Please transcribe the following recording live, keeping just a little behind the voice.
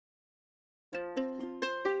Hi,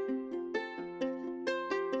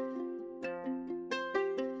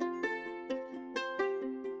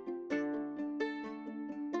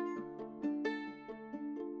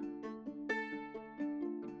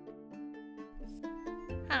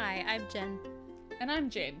 I'm Jen. And I'm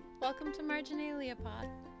Jen, Welcome to Marginalia Pod.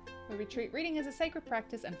 where we treat reading as a sacred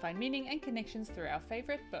practice and find meaning and connections through our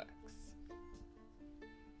favourite books.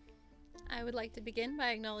 I would like to begin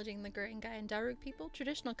by acknowledging the Guringai and Darug people,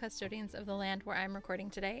 traditional custodians of the land where I'm recording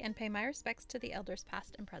today, and pay my respects to the elders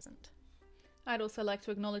past and present. I'd also like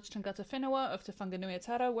to acknowledge Tangata Whenua of Te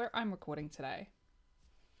Whanganui-a-Tara, where I'm recording today.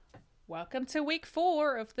 Welcome to week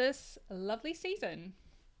 4 of this lovely season.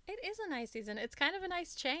 It is a nice season. It's kind of a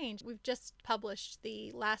nice change. We've just published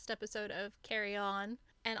the last episode of Carry On,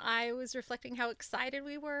 and I was reflecting how excited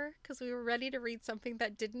we were because we were ready to read something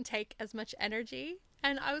that didn't take as much energy.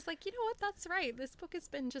 And I was like, you know what, that's right. This book has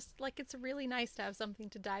been just like, it's really nice to have something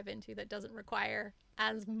to dive into that doesn't require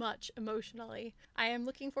as much emotionally. I am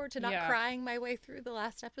looking forward to not crying my way through the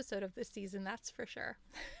last episode of this season, that's for sure.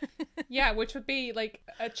 Yeah, which would be like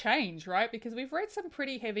a change, right? Because we've read some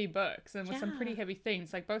pretty heavy books and with some pretty heavy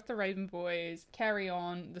themes, like both the Raven Boys, Carry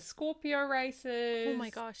On, the Scorpio races. Oh my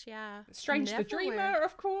gosh, yeah. Strange the Dreamer,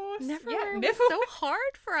 of course. Neverwhere was so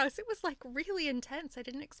hard for us. It was like really intense. I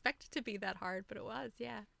didn't expect it to be that hard, but it was,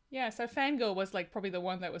 yeah. Yeah, so Fangirl was like probably the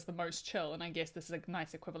one that was the most chill, and I guess this is a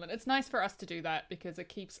nice equivalent. It's nice for us to do that because it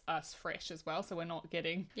keeps us fresh as well, so we're not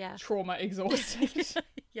getting trauma exhausted.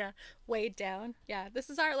 Yeah, weighed down. Yeah, this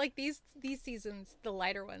is our, like, these seasons, the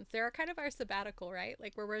lighter ones, they're kind of our sabbatical, right?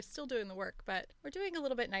 Like, where we're still doing the work, but we're doing a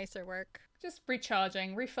little bit nicer work. Just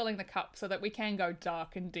recharging, refilling the cup so that we can go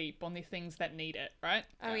dark and deep on the things that need it, right?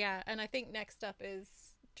 Oh yeah, and I think next up is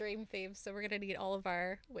Dream Thieves, so we're gonna need all of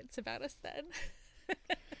our wits about us then.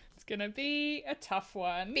 It's gonna be a tough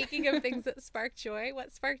one. Speaking of things that spark joy,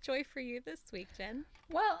 what sparked joy for you this week, Jen?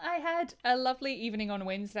 Well, I had a lovely evening on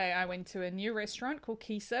Wednesday. I went to a new restaurant called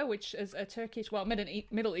Kisa, which is a Turkish,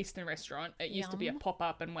 Middle Eastern restaurant. It used to be a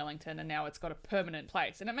pop-up in Wellington, and now it's got a permanent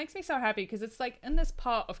place. And it makes me so happy because it's like in this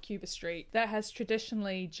part of Cuba Street that has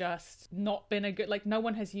traditionally just not been a good, like no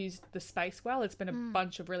one has used the space well. It's been a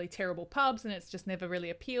bunch of really terrible pubs and it's just never really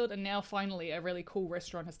appealed. And now finally a really cool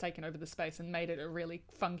restaurant has taken over the space and made it a really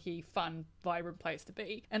funky, fun, vibrant place to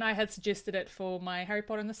be. And I had suggested it for my Harry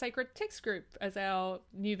Potter and the Sacred Text group as our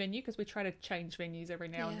new venue, because we try to change venues every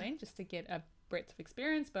now and then just to get a breadth of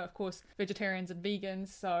experience. But of course, vegetarians and vegans,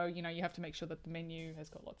 so you know, you have to make sure that the menu has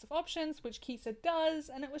got lots of options, which Kisa does.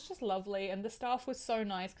 And it was just lovely, and the staff was so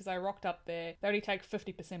nice because I rocked up there. They only take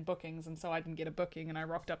 50% bookings, and so I didn't get a booking, and I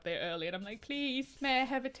rocked up there early and I'm like, please, may I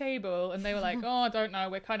have a table? And they were like, oh, I don't know,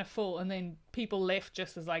 we're kind of full. And then people left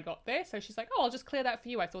just as I got there, so she's like, oh, I'll just clear that for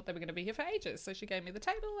you. I thought they were going to be here for ages. So she gave me the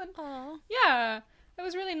table, and yeah, it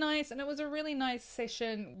was really nice, and it was a really nice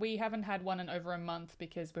session. We haven't had one in over a month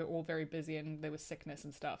because we're all very busy and there was sickness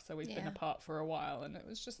and stuff, so we've been apart for a while, and it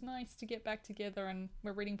was just nice to get back together. And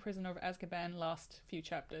we're reading Prisoner of Azkaban last few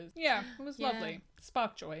chapters. Yeah, it was lovely.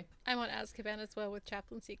 Spark joy. I'm on Azkaban as well with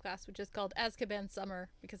chaplaincy class, which is called Azkaban Summer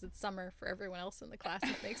because it's summer for everyone else in the class.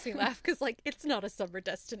 It makes me laugh because, like, it's not a summer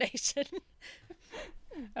destination.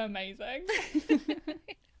 Amazing.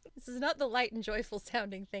 This is not the light and joyful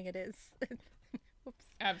sounding thing it is. Whoops.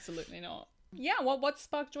 Absolutely not. Yeah, what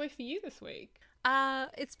sparked joy for you this week?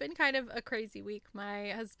 It's been kind of a crazy week.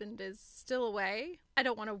 My husband is still away. I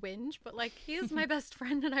don't want to whinge, but like, he is my best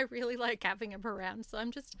friend and I really like having him around, so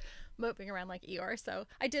I'm just moping around like Eeyore. So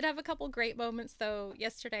I did have a couple great moments though.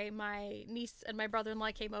 Yesterday my niece and my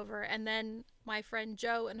brother-in-law came over, and then my friend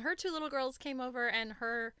Jo and her 2 little girls came over, and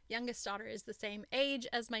her youngest daughter is the same age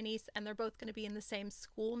as my niece, and they're both going to be in the same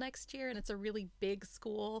school next year, and it's a really big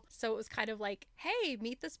school. So it was kind of like, hey,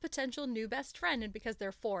 meet this potential new best friend. And because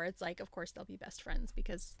they're 4, it's like, of course they'll be best friends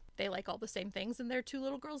because they like all the same things and they're 2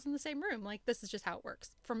 little girls in the same room. Like, this is just how it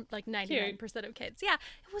works from like 99% of kids. Yeah,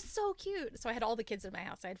 it was so cute. So I had all the kids in my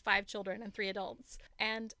house. I had 5 children and 3 adults,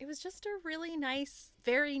 and it was just a really nice,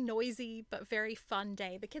 very noisy but very fun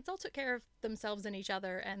day. The kids all took care of themselves and each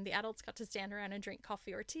other, and the adults got to stand around and drink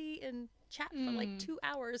coffee or tea and chat for like 2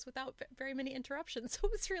 hours without very many interruptions. So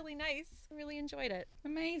it was really nice. I really enjoyed it.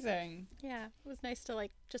 Amazing. Yeah, it was nice to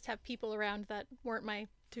like just have people around that weren't my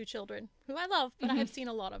 2 children, who I love, but I have seen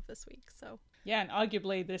a lot of this week. So yeah, and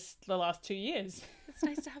arguably the last 2 years. It's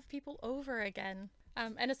nice to have people over again.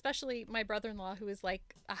 And especially my brother-in-law, who is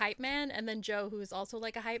like a hype man, and then Jo, who is also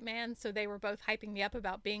like a hype man. So they were both hyping me up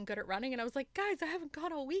about being good at running. And I was like, guys, I haven't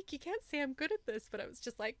gone all week. You can't say I'm good at this. But I was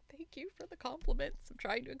just like, thank you for the compliments. I'm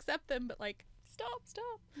trying to accept them, but like,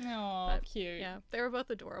 stop. Oh, cute. Yeah, they were both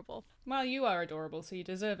adorable. Well, you are adorable, so you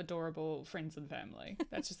deserve adorable friends and family.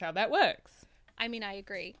 That's just how that works. I mean, I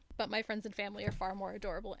agree, but my friends and family are far more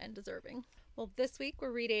adorable and deserving. Well, this week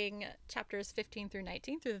we're reading chapters 15 through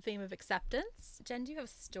 19 through the theme of acceptance. Jen, do you have a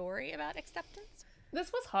story about acceptance?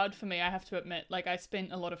 This was hard for me, I have to admit. Like, I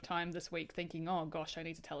spent a lot of time this week thinking, oh gosh, I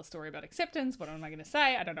need to tell a story about acceptance. What am I going to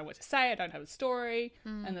say? I don't know what to say. I don't have a story.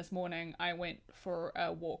 And this morning I went for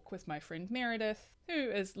a walk with my friend Meredith, who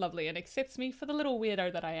is lovely and accepts me for the little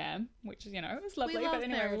weirdo that I am, which, you know, is lovely. We love but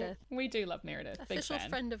anyway, Meredith. We do love Meredith. Official Big fan.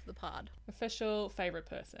 friend of the pod. Official favourite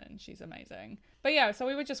person. She's amazing. But yeah, so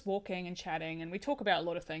we were just walking and chatting, and we talk about a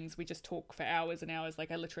lot of things. We just talk for hours and hours.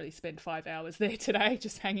 Like, I literally spent 5 hours there today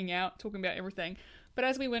just hanging out, talking about everything. But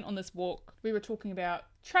as we went on this walk, we were talking about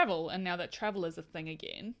travel, and now that travel is a thing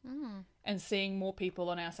again, and seeing more people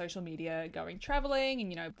on our social media going traveling,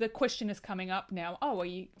 and, you know, the question is coming up now, oh,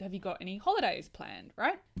 have you got any holidays planned,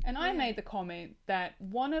 right? And I made the comment that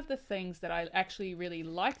one of the things that I actually really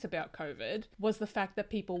liked about COVID was the fact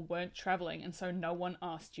that people weren't traveling, and so no one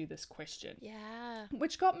asked you this question. Yeah.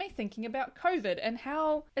 Which got me thinking about COVID and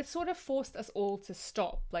how it sort of forced us all to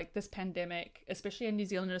stop, like this pandemic, especially in New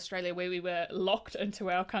Zealand and Australia, where we were locked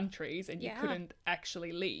into our countries and you couldn't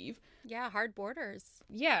actually leave. Yeah, hard borders.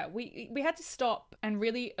 Yeah, we had to stop and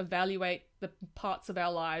really evaluate the parts of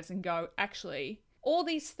our lives and go, actually, all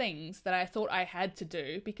these things that I thought I had to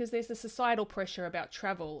do, because there's the societal pressure about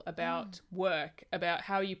travel, about work, about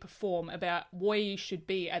how you perform, about where you should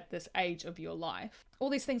be at this age of your life. All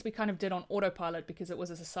these things we kind of did on autopilot because it was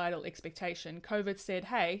a societal expectation. COVID said,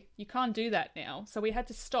 hey, you can't do that now. So we had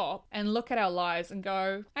to stop and look at our lives and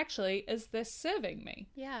go, actually, is this serving me?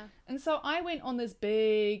 Yeah. And so I went on this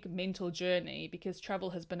big mental journey because travel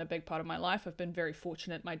has been a big part of my life. I've been very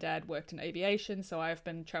fortunate. My dad worked in aviation, so I've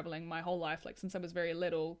been traveling my whole life. Like, since I was very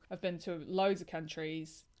little, I've been to loads of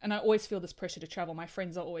countries. And I always feel this pressure to travel. My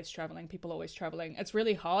friends are always traveling. People are always traveling. It's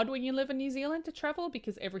really hard when you live in New Zealand to travel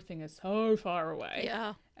because everything is so far away.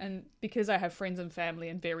 Yeah. And because I have friends and family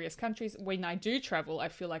in various countries, when I do travel, I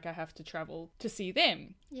feel like I have to travel to see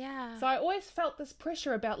them. Yeah. So I always felt this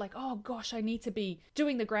pressure about, like, oh gosh, I need to be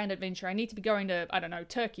doing the grand adventure. I need to be going to, I don't know,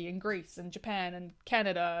 Turkey and Greece and Japan and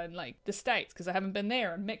Canada and, like, the States, because I haven't been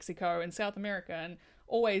there, and Mexico and South America. And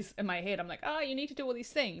always in my head, I'm like, you need to do all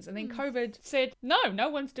these things. And then COVID said, no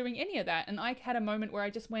one's doing any of that. And I had a moment where I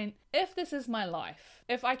just went, if this is my life,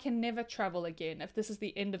 if I can never travel again, if this is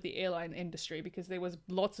the end of the airline industry, because there was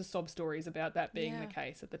lots of sob stories about that being the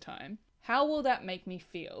case at the time, how will that make me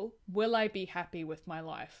feel? Will I be happy with my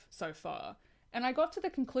life so far? And I got to the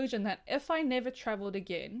conclusion that if I never traveled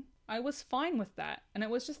again, I was fine with that. And it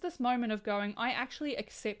was just this moment of going, I actually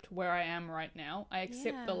accept where I am right now. I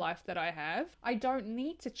accept the life that I have. I don't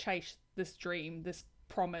need to chase this dream, this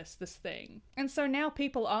promise, this thing. And so now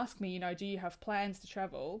people ask me, you know, do you have plans to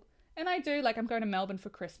travel? And I do. Like, I'm going to Melbourne for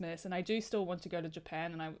Christmas, and I do still want to go to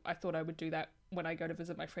Japan, and I thought I would do that when I go to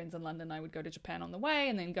visit my friends in London. I would go to Japan on the way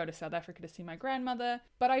and then go to South Africa to see my grandmother.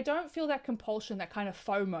 But I don't feel that compulsion, that kind of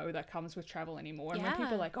FOMO that comes with travel anymore. And when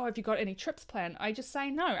people are like, oh, have you got any trips planned? I just say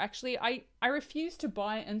no. Actually, I refuse to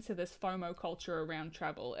buy into this FOMO culture around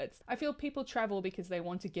travel. I feel people travel because they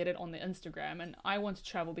want to get it on the Instagram, and I want to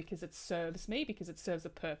travel because it serves me, because it serves a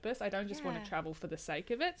purpose. I don't just want to travel for the sake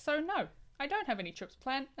of it. So no, I don't have any trips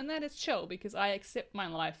planned, and that is chill because I accept my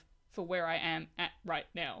life for where I am at right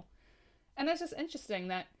now. And it's just interesting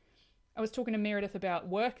that I was talking to Meredith about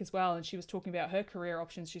work as well, and she was talking about her career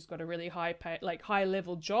options. She's got a really high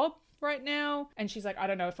level job right now, and she's like, I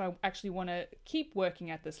don't know if I actually want to keep working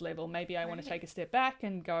at this level. Maybe I want to take a step back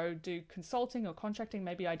and go do consulting or contracting.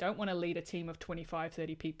 Maybe I don't want to lead a team of 25,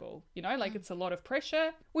 30 people. You know, like, it's a lot of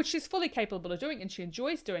pressure, which she's fully capable of doing and she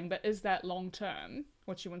enjoys doing, but is that long term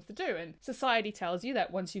what she wants to do? And society tells you that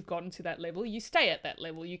once you've gotten to that level, you stay at that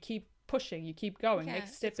level. You keep pushing, you keep going.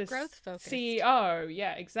 Next step is growth focused. CEO,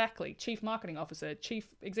 yeah, exactly. Chief marketing officer, chief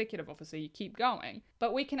executive officer, you keep going.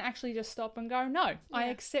 But we can actually just stop and go, no, I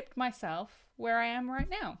accept myself where I am right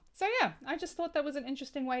now. So yeah, I just thought that was an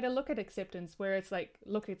interesting way to look at acceptance, where it's like,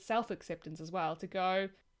 look at self-acceptance as well, to go,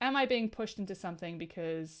 am I being pushed into something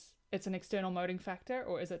because it's an external motivating factor,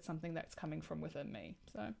 or is it something that's coming from within me?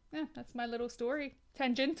 So yeah, that's my little story,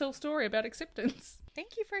 tangential story about acceptance.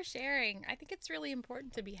 Thank you for sharing. I think it's really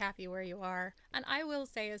important to be happy where you are. And I will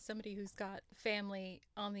say, as somebody who's got family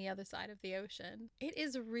on the other side of the ocean, it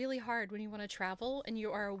is really hard when you want to travel and you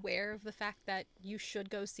are aware of the fact that you should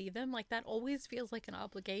go see them. Like, that always feels like an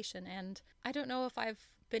obligation. And I don't know if I've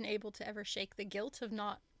been able to ever shake the guilt of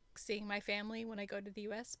not seeing my family when I go to the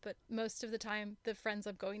US, but most of the time the friends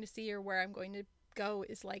I'm going to see are where I'm going to go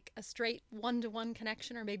is like a straight 1-to-1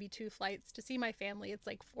 connection or maybe 2 flights. To see my family, it's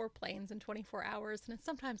like 4 planes in 24 hours. And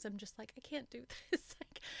sometimes I'm just like, I can't do this.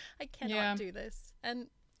 Like, I cannot do this. And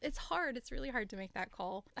it's hard. It's really hard to make that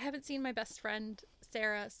call. I haven't seen my best friend,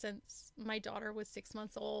 Sarah, since my daughter was 6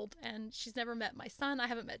 months old, and she's never met my son. I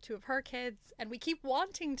haven't met 2 of her kids, and we keep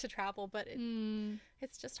wanting to travel, but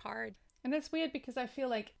it's just hard. And that's weird because I feel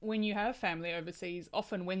like when you have family overseas,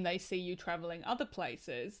 often when they see you traveling other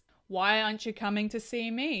places, why aren't you coming to see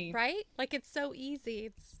me? Right? Like, it's so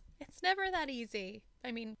easy. It's never that easy.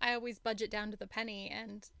 I mean, I always budget down to the penny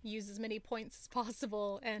and use as many points as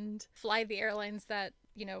possible and fly the airlines that,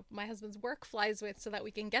 you know, my husband's work flies with so that we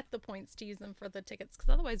can get the points to use them for the tickets,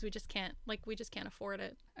 because otherwise we just can't afford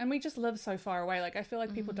it. And we just live so far away. Like, I feel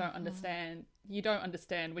like people don't understand. You don't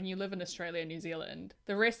understand when you live in Australia and New Zealand.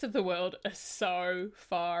 The rest of the world is so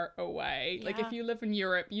far away. Yeah. Like, if you live in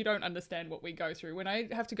Europe, you don't understand what we go through. When I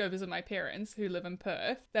have to go visit my parents who live in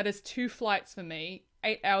Perth, that is 2 flights for me,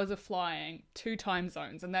 8 hours of flying, 2 time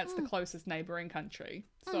zones, and that's the closest neighboring country.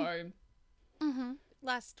 So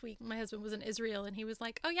Last week my husband was in Israel and he was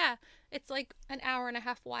like, oh yeah, it's like an hour and a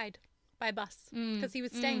half wide by bus, because he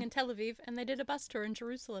was staying in Tel Aviv and they did a bus tour in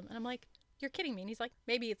Jerusalem. And I'm like, you're kidding me. And he's like,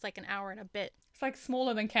 maybe it's like an hour and a bit. it's like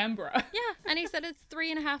smaller than Canberra. Yeah. And he said it's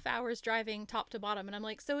 3.5 hours driving top to bottom. And I'm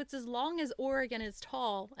like, so it's as long as Oregon is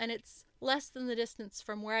tall, and it's less than the distance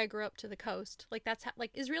from where I grew up to the coast. Like, that's how,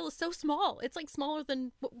 like, Israel is so small. It's like smaller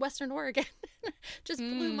than Western Oregon. Just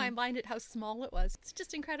blew my mind at how small it was. It's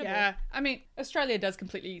just incredible. Yeah, I mean, Australia does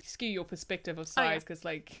completely skew your perspective of size, because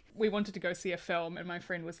like, we wanted to go see a film and my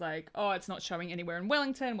friend was like, oh, it's not showing anywhere in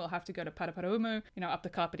Wellington, we'll have to go to Paraparaumu, you know, up the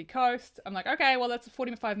Kapiti coast. I'm like, okay, well, that's a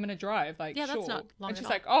 45-minute drive, like, Yeah, sure. that's not long and at she's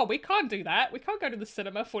all. like, oh, we can't do that, we can't go to the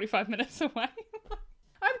cinema 45 minutes away.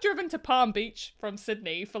 I've driven to Palm Beach from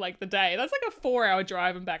Sydney for like the day. That's like a 4-hour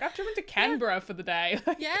drive and back. I've driven to Canberra for the day.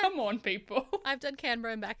 Like, Yeah. come on, people. I've done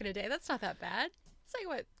Canberra and back in a day. That's not that bad. It's like,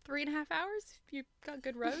 what, 3.5 hours? If you've got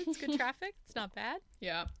good roads, good traffic, it's not bad.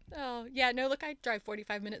 Yeah. Oh, yeah, no, look, I drive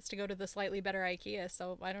 45 minutes to go to the slightly better IKEA,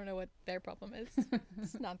 so I don't know what their problem is.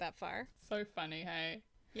 It's not that far. So funny, hey?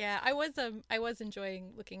 Yeah, I was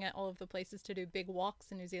enjoying looking at all of the places to do big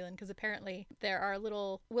walks in New Zealand, because apparently there are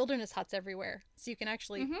little wilderness huts everywhere, so you can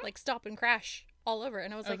actually like stop and crash all over.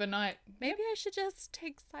 And I was like, Overnight. maybe I should just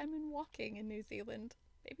take Simon walking in New Zealand.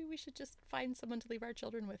 Maybe we should just find someone to leave our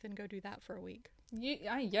children with and go do that for a week.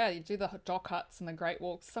 Yeah, you do the dock huts and the great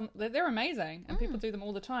walks. They're amazing, and people do them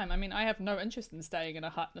all the time. I mean, I have no interest in staying in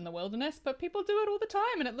a hut in the wilderness, but people do it all the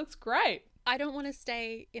time, and it looks great. I don't want to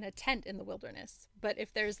stay in a tent in the wilderness, but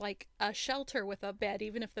if there's like a shelter with a bed,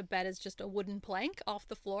 even if the bed is just a wooden plank off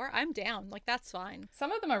the floor, I'm down. Like, that's fine.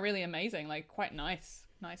 Some of them are really amazing, like quite nice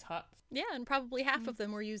huts. Yeah, and probably half of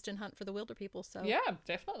them were used in Hunt for the Wilder People, so. Yeah,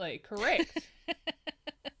 definitely. Correct.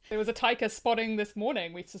 There was a taika spotting this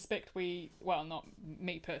morning. We suspect well, not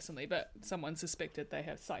me personally, but someone suspected they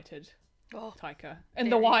have sighted taika in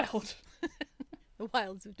the wild. The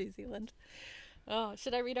wilds of New Zealand. Oh,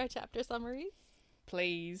 should I read our chapter summaries?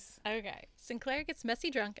 Please. Okay. Sinclair gets messy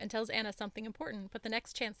drunk and tells Anna something important, but the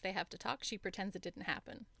next chance they have to talk, she pretends it didn't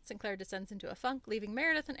happen. Sinclair descends into a funk, leaving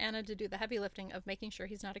Meredith and Anna to do the heavy lifting of making sure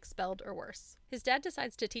he's not expelled or worse. His dad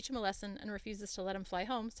decides to teach him a lesson and refuses to let him fly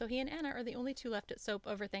home, so he and Anna are the only 2 left at Soap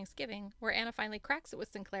over Thanksgiving, where Anna finally cracks it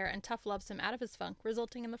with Sinclair and tough loves him out of his funk,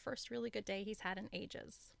 resulting in the first really good day he's had in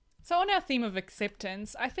ages. So on our theme of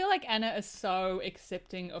acceptance, I feel like Anna is so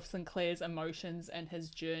accepting of Sinclair's emotions and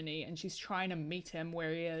his journey, and she's trying to meet him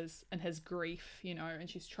where he is in his grief, you know, and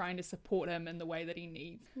she's trying to support him in the way that he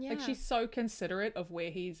needs. Yeah. Like, she's so considerate of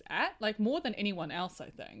where he's at, like more than anyone else,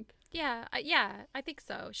 I think. Yeah, I think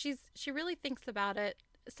so. She really thinks about it.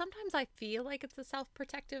 Sometimes I feel like it's a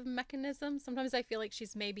self-protective mechanism. Sometimes I feel like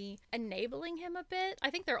she's maybe enabling him a bit.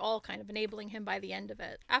 I think they're all kind of enabling him by the end of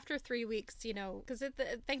it. After 3 weeks, you know, because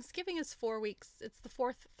Thanksgiving is 4 weeks. It's the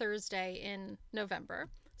 4th Thursday in November.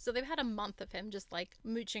 So they've had a month of him just like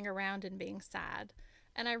mooching around and being sad.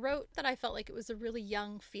 And I wrote that I felt like it was a really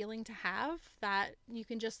young feeling to have, that you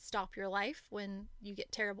can just stop your life when you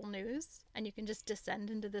get terrible news and you can just descend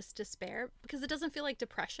into this despair, because it doesn't feel like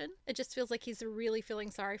depression. It just feels like he's really feeling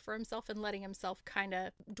sorry for himself and letting himself kind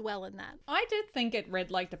of dwell in that. I did think it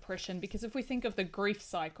read like depression, because if we think of the grief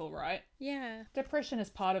cycle, right? Yeah. Depression is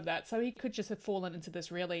part of that. So he could just have fallen into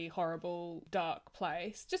this really horrible, dark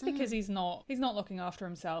place just because he's not looking after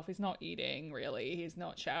himself. He's not eating, really. He's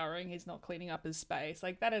not showering. He's not cleaning up his space.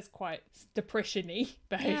 Like, that is quite depression-y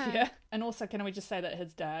behavior. Yeah. And also, can we just say that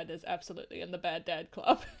his dad is absolutely in the bad dad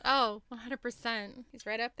club? Oh, 100%. He's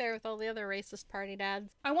right up there with all the other racist party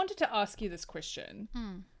dads. I wanted to ask you this question.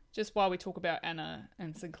 just while we talk about Anna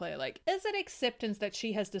and Sinclair, like, is it acceptance that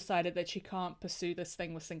she has decided that she can't pursue this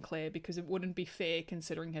thing with Sinclair because it wouldn't be fair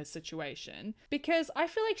considering his situation? Because I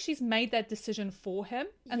feel like she's made that decision for him,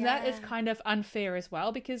 and that is kind of unfair as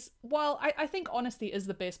well, because while I think honesty is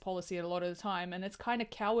the best policy a lot of the time, and it's kind of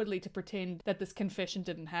cowardly to pretend that this confession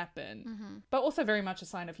didn't happen, but also very much a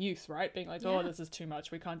sign of youth, right? Being like, oh, this is too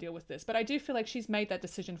much, we can't deal with this. But I do feel like she's made that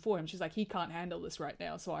decision for him. She's like, he can't handle this right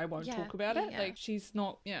now, so I won't talk about it. Like, she's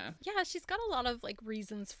not, yeah, she's got a lot of like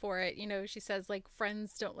reasons for it. You know, she says like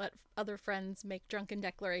friends don't let other friends make drunken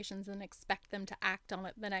declarations and expect them to act on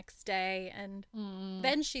it the next day. And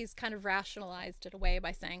then she's kind of rationalized it away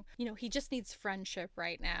by saying, you know, he just needs friendship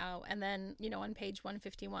right now. And then, you know, on page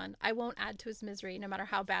 151, I won't add to his misery no matter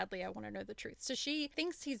how badly I want to know the truth. So she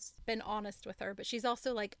thinks he's been honest with her, but she's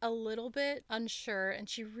also like a little bit unsure, and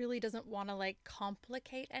she really doesn't want to like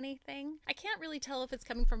complicate anything. I can't really tell if it's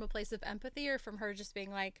coming from a place of empathy or from her just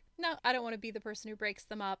being like, no, I don't want to be the person who breaks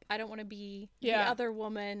them up. I don't want to be the other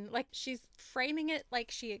woman. Like, she's framing it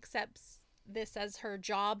like she accepts this as her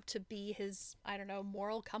job to be his, I don't know,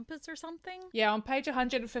 moral compass or something. Yeah, on page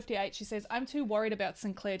 158, she says, I'm too worried about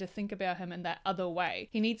Sinclair to think about him in that other way.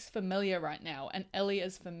 He needs familiar right now, and Ellie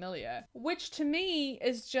is familiar. Which to me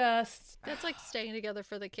is just... That's like staying together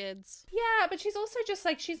for the kids. Yeah, but she's also just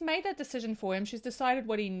like, she's made that decision for him. She's decided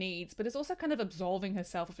what he needs, but it's also kind of absolving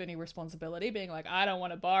herself of any responsibility, being like, I don't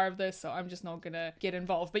want a bar of this, so I'm just not going to get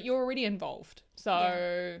involved. But you're already involved.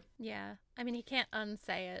 So... Yeah. I mean, he can't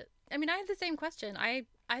unsay it. I mean, I have the same question. I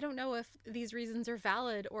don't know if these reasons are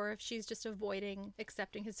valid or if she's just avoiding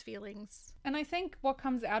accepting his feelings. And I think what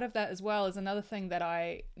comes out of that as well is another thing that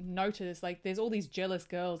I noticed, like there's all these jealous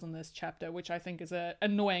girls in this chapter, which I think is a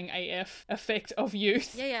annoying AF effect of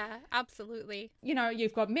youth. Yeah, absolutely. You know,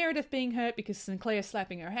 you've got Meredith being hurt because Sinclair's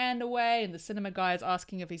slapping her hand away, and the cinema guy is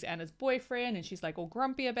asking if he's Anna's boyfriend, and she's like all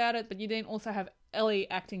grumpy about it. But you then also have Ellie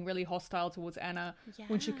acting really hostile towards Anna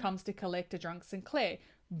when she comes to collect a drunk Sinclair.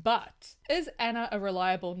 But is Anna a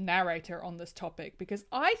reliable narrator on this topic? Because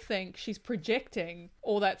I think she's projecting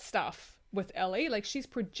all that stuff with Ellie. Like, she's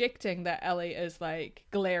projecting that Ellie is like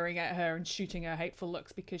glaring at her and shooting her hateful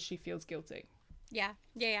looks because she feels guilty. Yeah.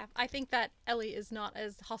 I think that Ellie is not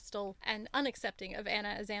as hostile and unaccepting of Anna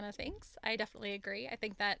as Anna thinks. I definitely agree. I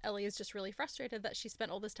think that Ellie is just really frustrated that she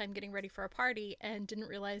spent all this time getting ready for a party and didn't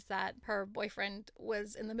realize that her boyfriend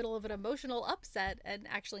was in the middle of an emotional upset and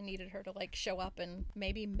actually needed her to like show up and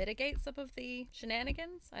maybe mitigate some of the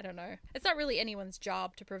shenanigans. I don't know. It's not really anyone's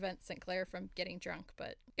job to prevent Sinclair from getting drunk,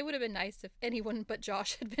 but it would have been nice if anyone but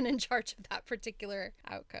Josh had been in charge of that particular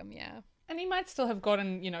outcome. Yeah. And he might still have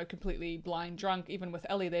gotten, you know, completely blind drunk, even with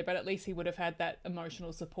Ellie there, but at least he would have had that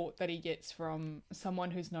emotional support that he gets from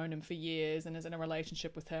someone who's known him for years and is in a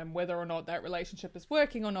relationship with him. Whether or not that relationship is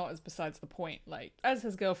working or not is besides the point. Like, as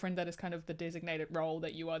his girlfriend, that is kind of the designated role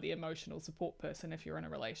that you are the emotional support person if you're in a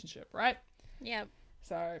relationship, right? Yeah.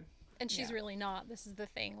 So... And she's really not. This is the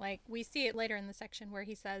thing. Like, we see it later in the section where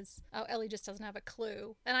he says, oh, Ellie just doesn't have a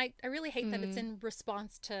clue. And I really hate that it's in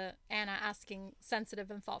response to Anna asking sensitive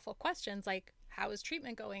and thoughtful questions like, how is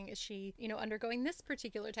treatment going? Is she, you know, undergoing this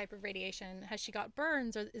particular type of radiation? Has she got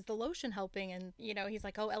burns, or is the lotion helping? And, you know, he's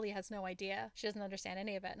like, oh, Ellie has no idea. She doesn't understand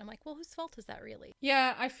any of it. And I'm like, well, whose fault is that really?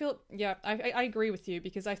 Yeah, I agree with you,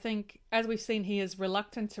 because I think, as we've seen, he is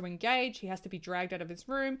reluctant to engage. He has to be dragged out of his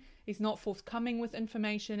room. He's not forthcoming with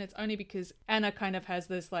information. It's only because Anna kind of has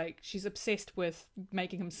this, like, she's obsessed with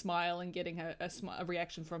making him smile and getting a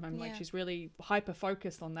reaction from him. Like, she's really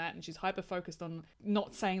hyper-focused on that, and she's hyper-focused on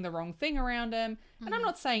not saying the wrong thing around him. And I'm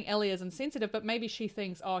not saying Ellie is insensitive, but maybe she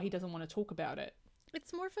thinks, oh, he doesn't want to talk about it.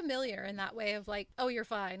 It's more familiar in that way of like, oh, you're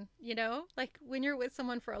fine, you know? Like, when you're with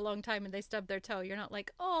someone for a long time and they stub their toe, you're not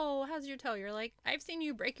like, oh, how's your toe? You're like, I've seen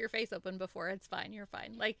you break your face open before. It's fine. You're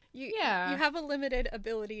fine. Like, you have a limited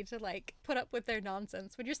ability to, like, put up with their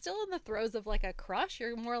nonsense. When you're still in the throes of, like, a crush,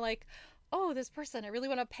 you're more like, oh, this person, I really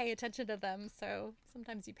want to pay attention to them. So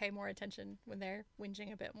sometimes you pay more attention when they're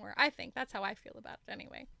whinging a bit more. I think that's how I feel about it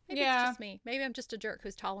anyway. Maybe it's just me. Maybe I'm just a jerk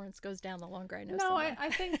whose tolerance goes down the longer I know someone.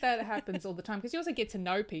 I think that happens all the time, because you also get to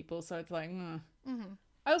know people, so it's like,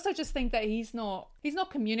 I also just think that he's not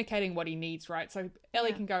communicating what he needs, right? So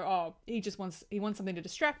Ellie can go, oh, he wants something to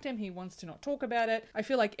distract him. He wants to not talk about it. I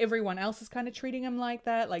feel like everyone else is kind of treating him like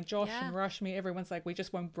that. Like Josh and Rashmi, everyone's like, we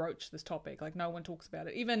just won't broach this topic. Like, no one talks about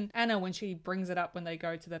it. Even Anna, when she brings it up when they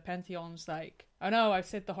go to the Pantheon's like, oh no, I've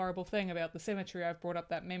said the horrible thing about the cemetery. I've brought up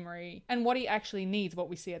that memory. And what he actually needs, what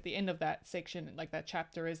we see at the end of that section, like that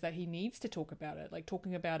chapter, is that he needs to talk about it. Like,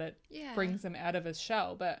 talking about it brings him out of his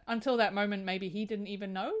shell. But until that moment, maybe he didn't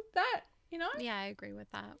even know that, you know? Yeah, I agree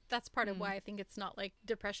with that. That's part of why I think it's not like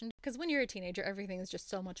depression. Because when you're a teenager, everything is just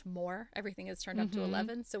so much more. Everything is turned up to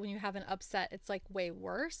 11. So when you have an upset, it's like way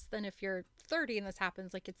worse than if you're 30 and this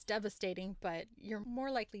happens. Like, it's devastating, but you're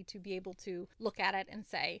more likely to be able to look at it and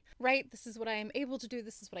say, right, this is what I am able to do.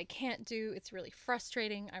 This is what I can't do. It's really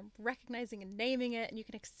frustrating. I'm recognizing and naming it. And you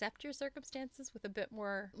can accept your circumstances with a bit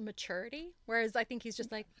more maturity. Whereas I think he's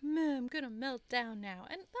just like, I'm going to melt down now.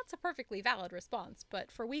 And that's a perfectly valid response.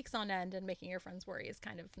 But for weeks on end and making your friends worry is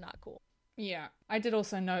kind of not cool. Yeah, I did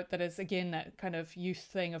also note that it's, again, that kind of youth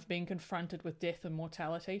thing of being confronted with death and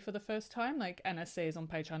mortality for the first time. Like Anna says on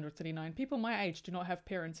page 139, people my age do not have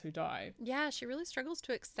parents who die. Yeah, she really struggles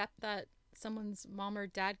to accept that someone's mom or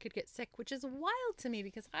dad could get sick, which is wild to me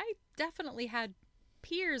because I definitely had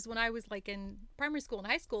peers when I was like in primary school and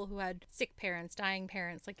high school who had sick parents, dying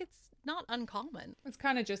parents. Like, it's not uncommon. It's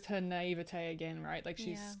kind of just her naivete again, right? Like,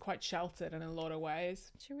 she's quite sheltered in a lot of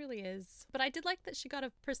ways. She really is. But I did like that she got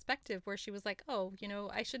a perspective where she was like, oh, you know,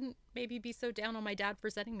 I shouldn't maybe be so down on my dad for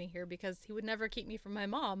sending me here because he would never keep me from my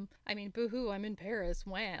mom. I mean, boo-hoo, I'm in Paris.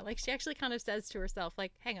 Wah. Like, she actually kind of says to herself,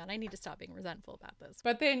 like, hang on, I need to stop being resentful about this.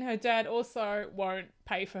 But then her dad also won't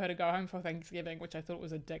pay for her to go home for Thanksgiving, which I thought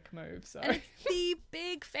was a dick move. So and it's the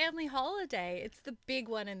big family holiday. It's the big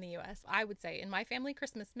one in the US, I would say. In my family,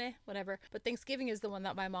 Christmas, meh, whatever. But Thanksgiving is the one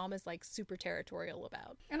that my mom is like super territorial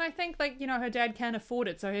about. And I think, like, you know, her dad can't afford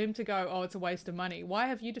it. So him to go, oh, it's a waste of money. Why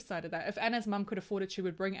have you decided that? If Anna's mum could afford it, she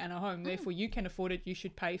would bring Anna home. Therefore, you can afford it. You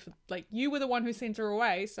should pay for, like, you were the one who sent her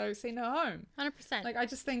away. So send her home. 100%. Like, I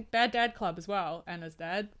just think bad dad club as well. Anna's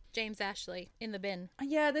dad. James Ashley in the bin.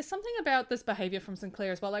 Yeah, there's something about this behavior from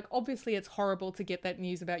Sinclair as well. Like, obviously it's horrible to get that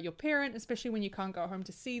news about your parent, especially when you can't go home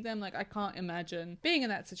to see them. Like, I can't imagine being in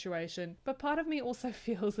that situation. But part of me also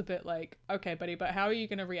feels a bit like, okay, buddy, but how are you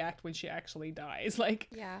going to react when she actually dies? Like,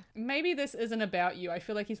 yeah, maybe this isn't about you. I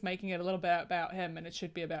feel like he's making it a little bit about him and it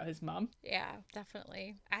should be about his mum. Yeah,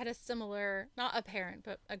 definitely. I had a similar, not a parent,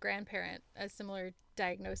 but a grandparent, a similar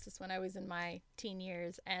diagnosis when I was in my teen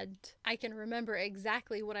years, and I can remember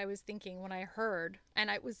exactly what I was thinking when I heard, and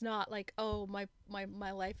I was not like, oh,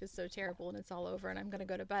 my life is so terrible and it's all over and I'm gonna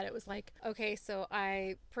go to bed. It was like, okay, so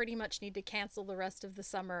I pretty much need to cancel the rest of the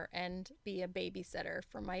summer and be a babysitter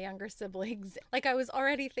for my younger siblings. Like, I was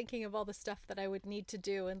already thinking of all the stuff that I would need to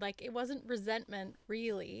do, and like, it wasn't resentment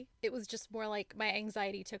really, it was just more like my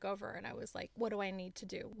anxiety took over and I was like, what do I need to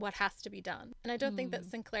do? What has to be done? And I don't think that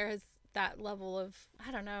Sinclair has that level of,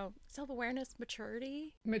 I don't know, self-awareness,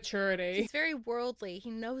 maturity. He's very worldly. He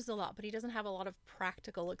knows a lot, but he doesn't have a lot of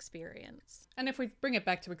practical experience. And if we bring it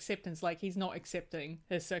back to acceptance, like, he's not accepting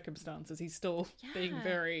his circumstances. He's still being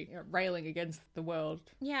very railing against the world.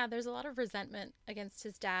 Yeah, there's a lot of resentment against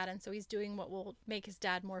his dad, and so he's doing what will make his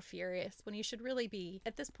dad more furious when he should really be,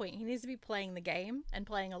 at this point, he needs to be playing the game and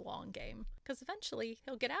playing a long game. Because eventually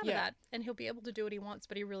he'll get out of that and he'll be able to do what he wants,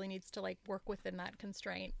 but he really needs to like work within that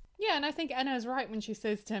constraint. Yeah, and I think Anna is right when she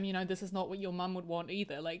says to him, you know, this is not what your mum would want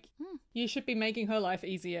either. Like, you should be making her life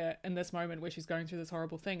easier in this moment where she's going through this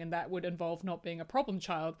horrible thing, and that would involve not being a problem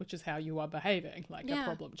child, which is how you are behaving, like a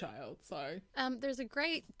problem child. So there's a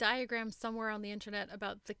great diagram somewhere on the internet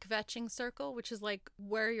about the kvetching circle, which is like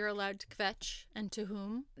where you're allowed to kvetch and to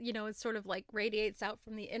whom. You know, it sort of like radiates out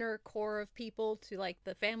from the inner core of people to like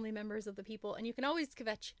the family members of the people, and you can always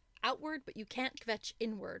kvetch outward, but you can't kvetch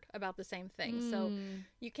inward about the same thing. So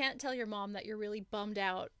you can't tell your mom that you're really bummed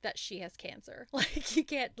out that she has cancer. Like, you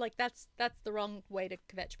can't, like, that's the wrong way to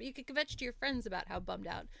kvetch. But you could kvetch to your friends about how bummed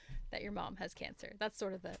out that your mom has cancer. That's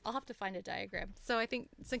sort of I'll have to find a diagram. So I think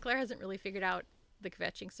Sinclair hasn't really figured out the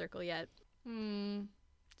kvetching circle yet.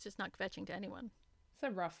 It's just not kvetching to anyone. It's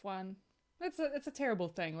a rough one. It's a terrible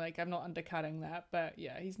thing. Like, I'm not undercutting that, but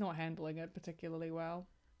yeah, he's not handling it particularly well.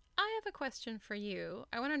 I have a question for you.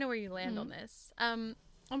 I want to know where you land on this. On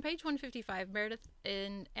page 155, Meredith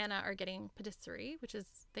and Anna are getting patisserie, which is,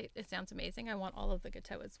 it sounds amazing. I want all of the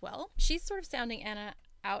gâteau as well. She's sort of sounding Anna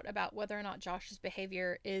out about whether or not Josh's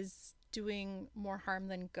behavior is doing more harm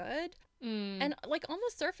than good. And like, on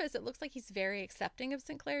the surface, it looks like he's very accepting of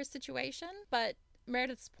Sinclair's situation, but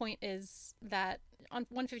Meredith's point is that on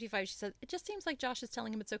 155, she says, it just seems like Josh is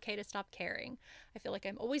telling him it's okay to stop caring. I feel like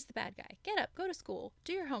I'm always the bad guy. Get up, go to school,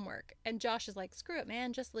 do your homework. And Josh is like, screw it,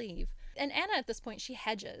 man, just leave. And Anna, at this point, she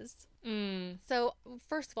hedges. So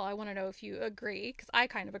first of all, I want to know if you agree, because I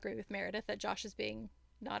kind of agree with Meredith that Josh is being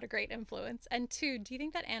not a great influence. And two, do you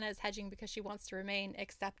think that Anna is hedging because she wants to remain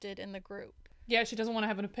accepted in the group? Yeah, she doesn't want to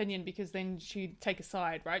have an opinion because then she'd take a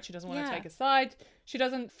side, right? She doesn't want to take a side. She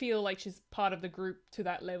doesn't feel like she's part of the group to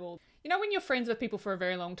that level. you know, when you're friends with people for a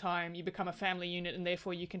very long time, you become a family unit and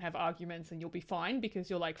therefore you can have arguments and you'll be fine because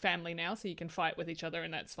you're like family now, so you can fight with each other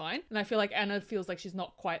and that's fine. And I feel like Anna feels like she's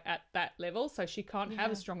not quite at that level, so she can't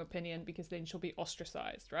have a strong opinion because then she'll be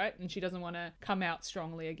ostracized, right? And she doesn't want to come out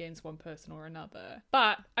strongly against one person or another.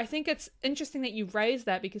 But I think it's interesting that you raised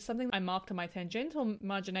that, because something I marked on my tangential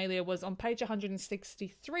marginalia was on page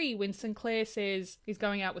 163 when Sinclair says he's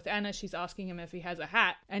going out with Anna. She's asking him if he has a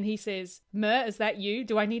hat and he says, "Mer, is that you?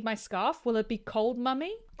 Do I need my scarf? Will it be cold,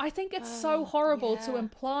 mummy?" I think it's so horrible to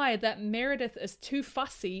imply that Meredith is too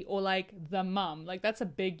fussy or like the mum. Like, that's a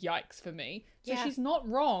big yikes for me. So she's not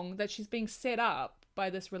wrong that she's being set up by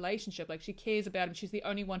this relationship. Like, she cares about him. She's the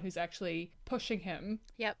only one who's actually pushing him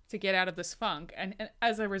to get out of this funk. And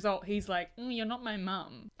as a result, he's like, "You're not my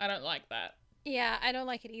mum." I don't like that. Yeah, I don't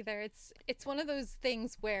like it either. It's one of those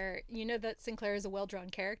things where you know that Sinclair is a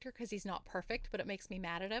well-drawn character because he's not perfect, but it makes me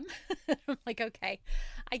mad at him. I'm like, okay,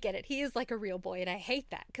 I get it. He is like a real boy, and I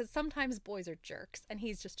hate that because sometimes boys are jerks, and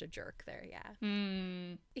he's just a jerk there,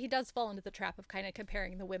 He does fall into the trap of kind of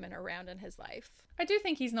comparing the women around in his life. I do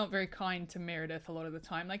think he's not very kind to Meredith a lot of the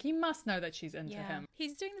time. Like, he must know that she's into him.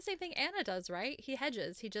 He's doing the same thing Anna does, right? He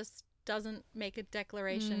hedges. He just doesn't make a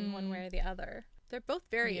declaration one way or the other. They're both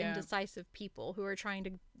very indecisive people who are trying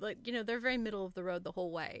to, like, you know, they're very middle of the road the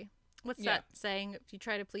whole way. What's that saying? If you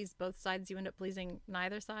try to please both sides, you end up pleasing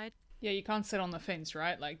neither side. Yeah, you can't sit on the fence,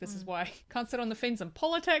 right? Like, this is why you can't sit on the fence in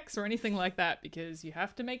politics or anything like that, because you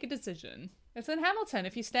have to make a decision. It's in Hamilton.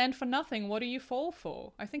 If you stand for nothing, what do you fall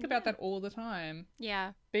for? I think about that all the time.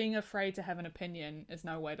 Yeah. Being afraid to have an opinion is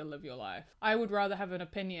no way to live your life. I would rather have an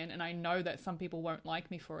opinion and I know that some people won't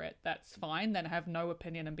like me for it. That's fine. Than have no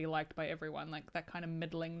opinion and be liked by everyone. Like, that kind of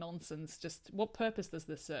middling nonsense. Just, what purpose does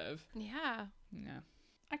this serve? Yeah. Yeah.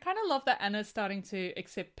 I kind of love that Anna's starting to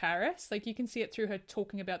accept Paris. Like, you can see it through her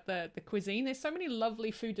talking about the cuisine. There's so many lovely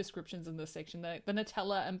food descriptions in this section. The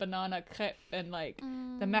Nutella and banana crepe and, like,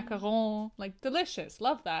 the macaron. Like, delicious.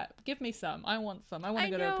 Love that. Give me some. I want some. I want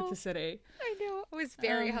to go to a patisserie. I know. I was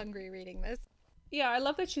very hungry reading this. Yeah, I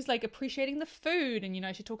love that she's, like, appreciating the food. And, you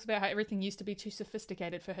know, she talks about how everything used to be too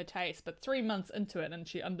sophisticated for her taste. But 3 months into it and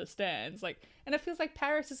she understands. Like, and it feels like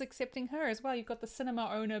Paris is accepting her as well. You've got the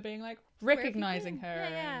cinema owner being, like, recognizing her.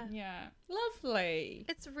 Yeah. Lovely.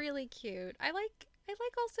 It's really cute. I like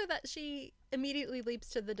also that she immediately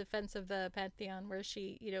leaps to the defense of the Pantheon, where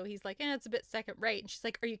she, you know, he's like, it's a bit second rate. And she's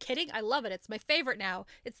like, are you kidding? I love it. It's my favorite now.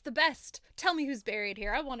 It's the best. Tell me who's buried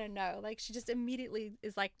here. I want to know. Like, she just immediately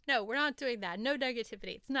is like, no, we're not doing that. No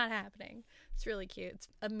negativity. It's not happening. It's really cute. It's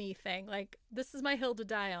a me thing. Like, this is my hill to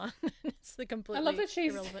die on. It's the completely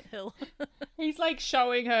irrelevant hill. He's like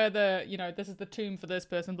showing her the, you know, this is the tomb for this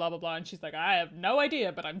person, blah, blah, blah. And she's like, I have no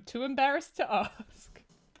idea, but I'm too embarrassed to ask.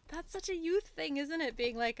 That's such a youth thing, isn't it?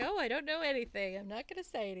 Being like, oh, I don't know anything. I'm not going to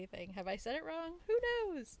say anything. Have I said it wrong?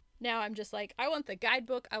 Who knows? Now I'm just like, I want the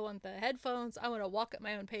guidebook. I want the headphones. I want to walk at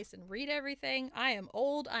my own pace and read everything. I am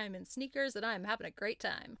old. I am in sneakers and I am having a great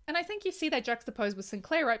time. And I think you see that juxtaposed with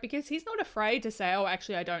Sinclair, right? Because he's not afraid to say, oh,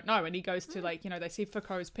 actually, I don't know. And he goes to like, you know, they see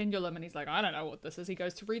Foucault's pendulum and he's like, I don't know what this is. He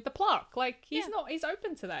goes to read the plaque. Like, he's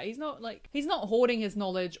open to that. He's not hoarding his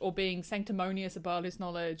knowledge or being sanctimonious about his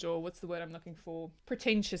knowledge, or what's the word I'm looking for?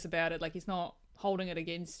 Pretentious about it. Like, he's not holding it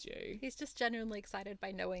against you. He's just genuinely excited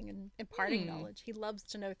by knowing and imparting knowledge. He loves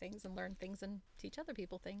to know things and learn things and teach other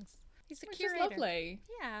people things. He's a curator. Which is lovely.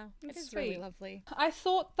 Yeah, it is sweet. really lovely. I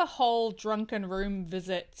thought the whole drunken room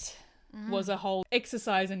visit was a whole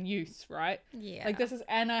exercise in youth, right? Yeah. Like, this is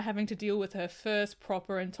Anna having to deal with her first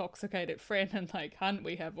proper intoxicated friend, and like, hun,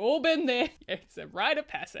 we have all been there. It's a rite of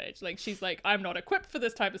passage. Like, she's like, I'm not equipped for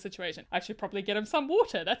this type of situation. I should probably get him some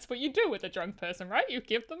water. That's what you do with a drunk person, right? You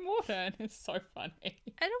give them water, and it's so funny.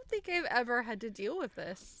 I don't think I've ever had to deal with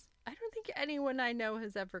this. I don't think anyone I know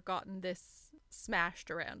has ever gotten this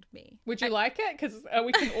smashed around me. Would you like it? Because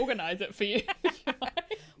we can organize it for you. If you like.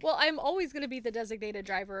 Well, I'm always going to be the designated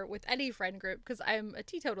driver with any friend group because I'm a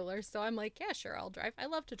teetotaler. So I'm like, yeah, sure, I'll drive. I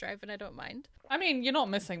love to drive and I don't mind. I mean, you're not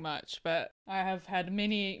missing much, but I have had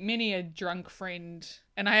many a drunk friend,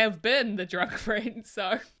 and I have been the drunk friend.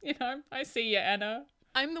 So, you know, I see you, Anna.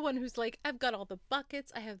 I'm the one who's like, I've got all the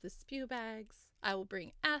buckets. I have the spew bags. I will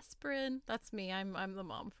bring aspirin. That's me. I'm the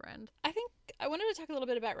mom friend. I think I wanted to talk a little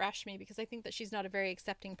bit about Rashmi because I think that she's not a very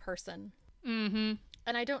accepting person. Mm-hmm.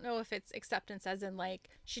 And I don't know if it's acceptance as in, like,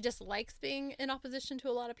 she just likes being in opposition to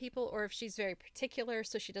a lot of people, or if she's very particular,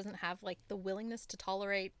 so she doesn't have, like, the willingness to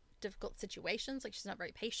tolerate difficult situations. Like, she's not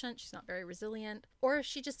very patient, she's not very resilient. Or if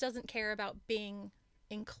she just doesn't care about being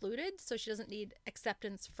included, so she doesn't need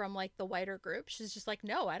acceptance from, like, the wider group. She's just like,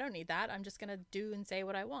 no, I don't need that. I'm just gonna do and say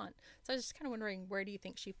what I want. So I was just kind of wondering, where do you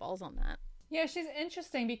think she falls on that? Yeah, she's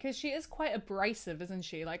interesting because she is quite abrasive, isn't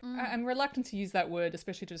she? Like, I'm reluctant to use that word,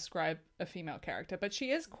 especially to describe a female character, but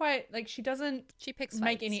she is quite, like, she doesn't She picks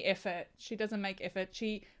make fights. any effort. She doesn't make effort.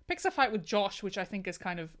 She picks a fight with Josh, which I think is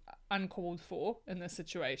kind of uncalled for in this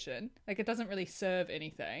situation. Like, it doesn't really serve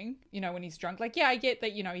anything, you know, when he's drunk. Like, yeah, I get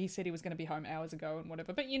that, you know, he said he was going to be home hours ago and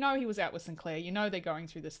whatever, but you know he was out with Sinclair. You know they're going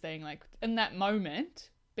through this thing. Like, in that moment,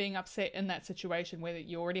 being upset in that situation where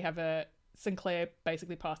you already have a Sinclair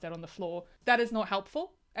basically passed out on the floor, that is not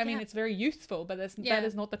helpful. I mean, it's very youthful, but that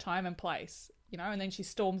is not the time and place, you know. And then she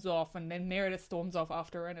storms off, and then Meredith storms off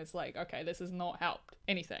after her, and it's like, okay, this has not helped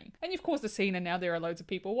anything. And you've caused a scene, and now there are loads of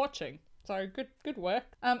people watching. So good work.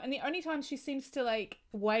 And the only time she seems to like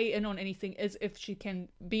weigh in on anything is if she can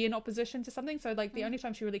be in opposition to something. So like the only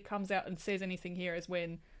time she really comes out and says anything here is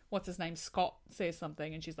when what's his name, Scott, says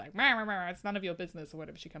something and she's like, "Rah, rah, rah, it's none of your business," or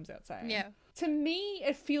whatever she comes out saying. Yeah. To me,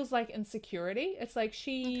 it feels like insecurity. It's like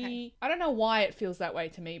I don't know why it feels that way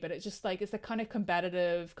to me, but it's just like, it's a kind of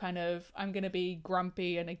combative kind of, I'm going to be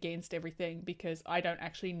grumpy and against everything because I don't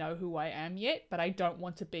actually know who I am yet, but I don't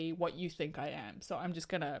want to be what you think I am. So I'm just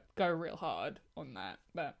going to go real hard on that.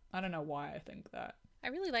 But I don't know why I think that. I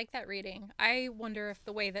really like that reading. I wonder if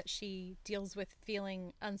the way that she deals with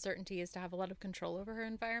feeling uncertainty is to have a lot of control over her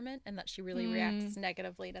environment and that she really reacts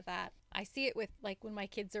negatively to that. I see it with like when my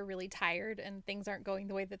kids are really tired and things aren't going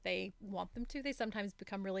the way that they want them to, they sometimes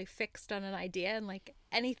become really fixed on an idea, and like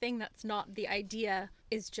anything that's not the idea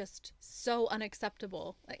is just so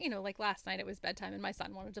unacceptable. You know, like last night it was bedtime and my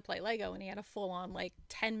son wanted to play Lego and he had a full on like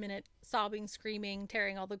 10-minute sobbing, screaming,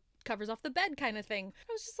 tearing all the covers off the bed kind of thing.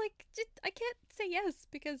 I was just like, I can't say yes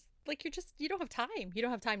because like you don't have time. You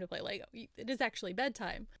don't have time to play Lego. It is actually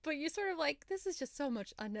bedtime. But you're sort of like, this is just so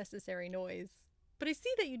much unnecessary noise. But I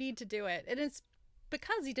see that you need to do it. And it's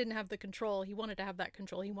because he didn't have the control. He wanted to have that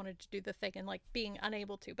control. He wanted to do the thing and like being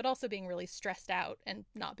unable to, but also being really stressed out and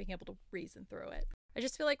not being able to reason through it. I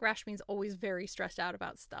just feel like Rashmi's always very stressed out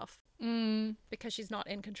about stuff because she's not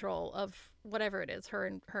in control of whatever it is,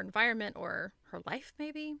 her environment or her life,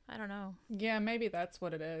 maybe. I don't know. Yeah, maybe that's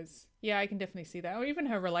what it is. Yeah, I can definitely see that. Or even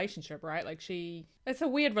her relationship, right? Like it's a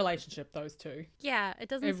weird relationship, those two. Yeah, it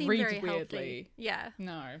doesn't seem reads very healthy. weirdly. Yeah.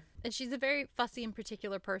 No. And she's a very fussy and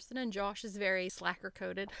particular person, and Josh is very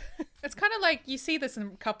slacker-coded. It's kind of like you see this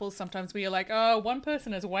in couples sometimes where you're like, oh, one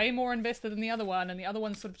person is way more invested than the other one, and the other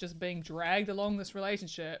one's sort of just being dragged along this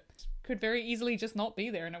relationship. Could very easily just not be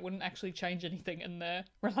there, and it wouldn't actually change anything in their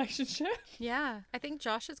relationship. Yeah, I think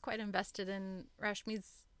Josh is quite invested in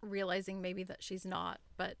Rashmi's realizing maybe that she's not,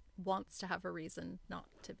 but wants to have a reason not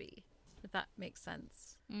to be, if that makes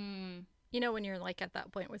sense. You know, when you're like at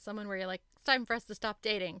that point with someone where you're like, it's time for us to stop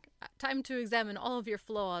dating, time to examine all of your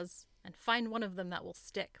flaws and find one of them that will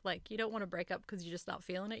stick. Like, you don't want to break up because you're just not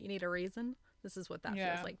feeling it. You need a reason. This is what that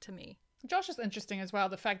feels like to me. Josh is interesting as well.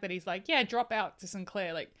 The fact that he's like, yeah, drop out to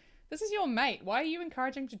Sinclair. Like, this is your mate. Why are you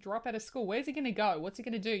encouraging him to drop out of school? Where's he going to go? What's he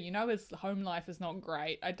going to do? You know, his home life is not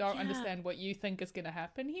great. I don't understand what you think is going to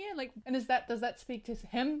happen here. Like, and does that speak to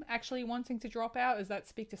him actually wanting to drop out? Does that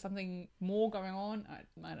speak to something more going on?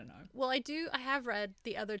 I don't know. Well, I have read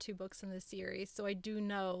the other 2 books in this series, so I do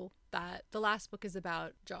know that the last book is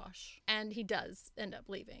about Josh, and he does end up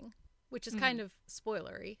leaving, which is kind of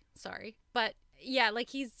spoilery. Sorry. But yeah,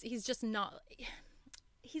 like he's just not...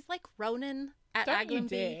 He's like Ronan at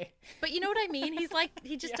Aglionby. But you know what I mean? He's like,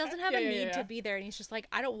 he just doesn't have a need to be there. And he's just like,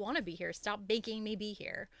 I don't want to be here. Stop making me be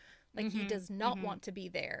here. Like he does not want to be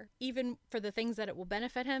there. Even for the things that it will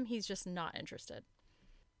benefit him, he's just not interested.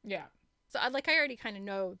 Yeah. So I already kind of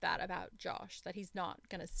know that about Josh, that he's not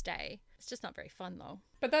going to stay. It's just not very fun though.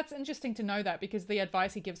 But that's interesting to know that, because the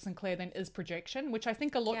advice he gives Sinclair then is projection, which I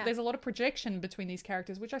think there's a lot of projection between these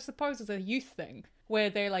characters, which I suppose is a youth thing, where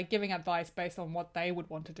they're like giving advice based on what they would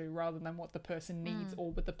want to do rather than what the person needs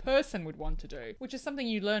or what the person would want to do, which is something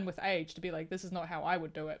you learn with age, to be like, this is not how I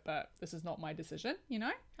would do it, but this is not my decision, you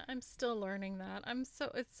know? I'm still learning that.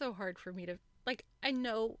 It's so hard for me to, like, I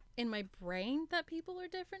know in my brain that people are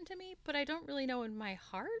different to me, but I don't really know in my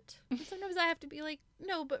heart. And sometimes I have to be like,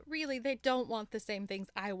 no, but really they don't want the same things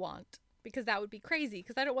I want, because that would be crazy,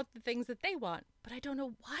 because I don't want the things that they want. But I don't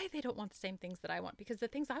know why they don't want the same things that I want, because the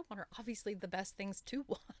things I want are obviously the best things to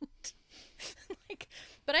want.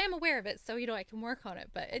 But I am aware of it, so, you know, I can work on it.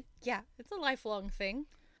 But it's a lifelong thing.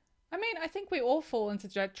 I mean, I think we all fall into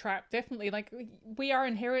that trap, definitely. Like, we are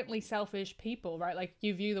inherently selfish people, right? Like,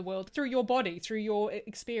 you view the world through your body, through your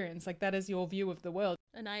experience. Like, that is your view of the world.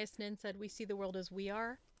 Anais Nin said, "We see the world as we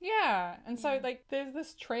are." Yeah, and so like there's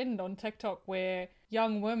this trend on TikTok where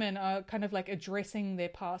young women are kind of like addressing their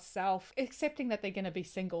past self, accepting that they're going to be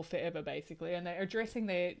single forever basically, and they're addressing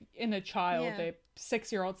their inner child, their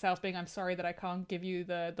 6-year-old self, being, I'm sorry that I can't give you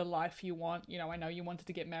the life you want. You know, I know you wanted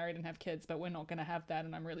to get married and have kids, but we're not going to have that,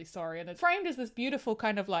 and I'm really sorry. And it's framed as this beautiful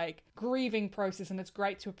kind of like grieving process, and it's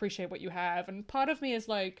great to appreciate what you have. And part of me is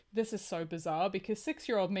like, this is so bizarre, because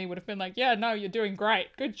 6-year-old me would have been like, yeah, no, you're doing great,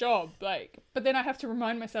 good job. Like, but then I have to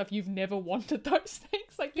remind myself, you've never wanted those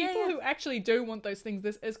things. Like, people who actually do want those things,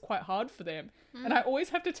 this is quite hard for them. And I always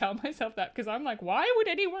have to tell myself that, because I'm like, why would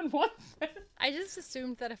anyone want that? I just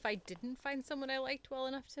assumed that if I didn't find someone I liked well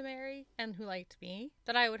enough to marry and who liked me,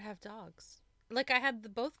 that I would have dogs. Like, I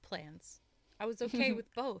had both plans. I was okay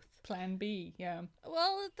with both. Plan B, yeah.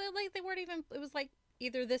 Well, they weren't even, it was like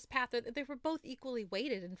either this path or they were both equally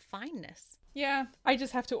weighted in fineness. Yeah, I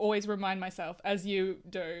just have to always remind myself, as you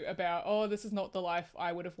do, about, oh, this is not the life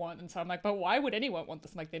I would have wanted. And so I'm like, but why would anyone want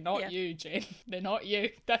this? I'm like, they're not you, Jen. They're not you.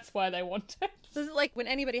 That's why they want it. This is like when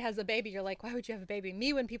anybody has a baby, you're like, why would you have a baby?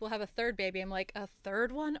 Me, when people have a third baby, I'm like, a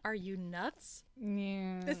third one? Are you nuts?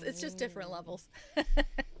 Yeah. It's just different levels.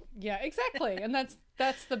 Yeah, exactly. And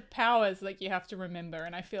that's the powers like you have to remember.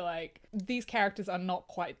 And I feel like these characters are not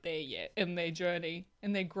quite there yet in their journey,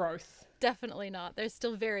 in their growth. Definitely not. They're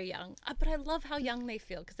still very young. But I love how young they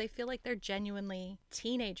feel, because they feel like they're genuinely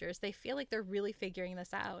teenagers. They feel like they're really figuring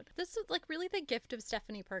this out. This is like really the gift of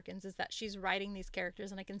Stephanie Perkins, is that she's writing these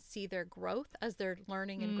characters and I can see their growth as they're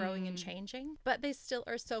learning and growing and changing. But they still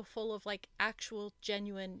are so full of like actual,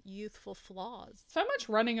 genuine, youthful flaws. So much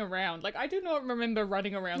running around. Like, I do not remember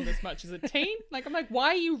running around this much as a teen. Like, I'm like, why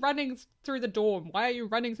are you running through the dorm? Why are you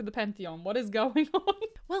running to the Pantheon? What is going on?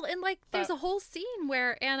 Well, and like there's a whole scene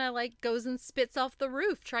where Anna like goes and spits off the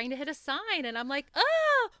roof trying to hit a sign, and I'm like,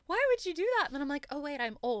 why would you do that? And then I'm like, oh wait,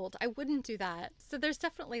 I'm old, I wouldn't do that. So there's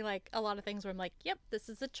definitely like a lot of things where I'm like, yep, this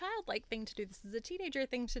is a childlike thing to do, this is a teenager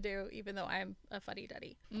thing to do, even though I'm a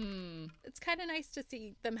fuddy-duddy. It's kind of nice to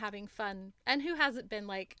see them having fun. And who hasn't been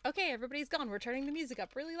like, okay, everybody's gone, we're turning the music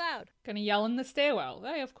up really loud, gonna yell in the stairwell?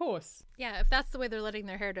 Hey, of course. Yeah, if that's the way they're letting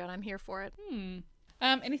their hair down, I'm here for it.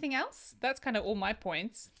 Anything else? That's kind of all my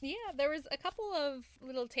points. Yeah, there was a couple of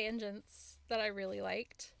little tangents that I really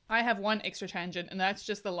liked. I have one extra tangent, and that's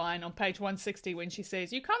just the line on page 160 when she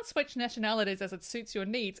says, you can't switch nationalities as it suits your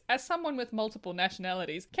needs. As someone with multiple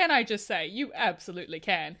nationalities, can I just say, you absolutely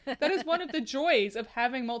can. That is one of the joys of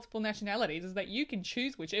having multiple nationalities, is that you can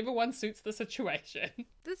choose whichever one suits the situation.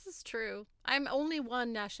 This is true. I'm only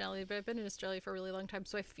one nationality, but I've been in Australia for a really long time,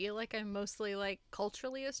 so I feel like I'm mostly like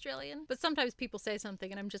culturally Australian. But sometimes people say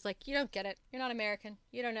something and I'm just like, you don't get it. You're not American.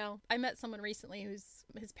 You don't know. I met someone recently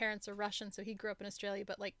his parents are Russian, so he grew up in Australia,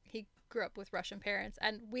 but like he grew up with Russian parents,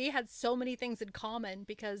 and we had so many things in common,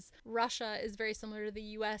 because Russia is very similar to the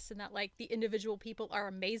US in that like the individual people are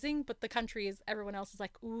amazing, but the country is, everyone else is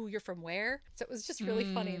like, ooh, you're from where? So it was just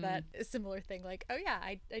really funny, that a similar thing, like, oh yeah,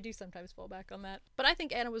 I do sometimes fall back on that. But I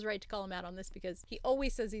think Anna was right to call him out on this, because he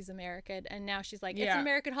always says he's American, and now she's like, it's an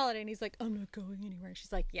American holiday, and he's like, I'm not going anywhere.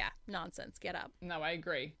 She's like, yeah, nonsense, get up. No, I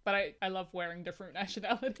agree, but I love wearing different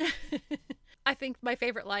nationalities. I think my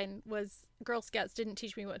favorite line was, Girl Scouts didn't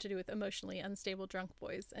teach me what to do with emotionally unstable drunk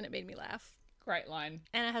boys, and it made me laugh. Great line.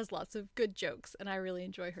 Anna has lots of good jokes, and I really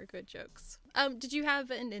enjoy her good jokes. Did you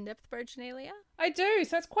have an in-depth marginalia? I do.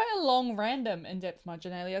 So it's quite a long, random in-depth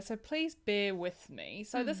marginalia, so please bear with me.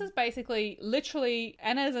 So this is basically, literally,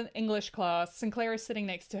 Anna's in English class, Sinclair is sitting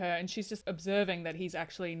next to her, and she's just observing that he's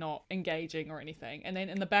actually not engaging or anything. And then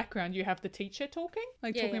in the background, you have the teacher talking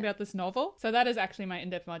about this novel. So that is actually my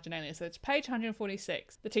in-depth marginalia. So it's page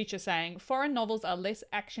 146. The teacher saying, foreign novels are less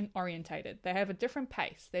action-orientated. They have a different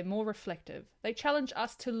pace. They're more reflective. They challenge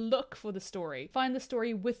us to look for the story, find the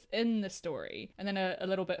story within the story. And then a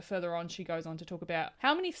little bit further on, she goes on to talk about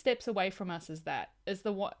how many steps away from us is that?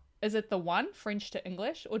 Is it the one, French to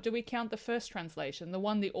English, or do we count the first translation, the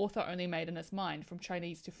one the author only made in his mind, from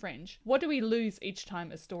Chinese to French? What do we lose each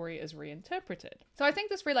time a story is reinterpreted? So I think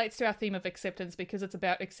this relates to our theme of acceptance, because it's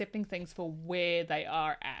about accepting things for where they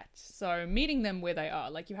are at. So meeting them where they are.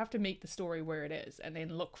 Like, you have to meet the story where it is, and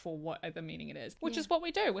then look for what the meaning it is, which is what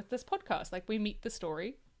we do with this podcast. Like, we meet the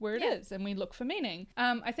story where it is, and we look for meaning.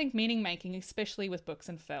 I think meaning making, especially with books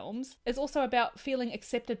and films, is also about feeling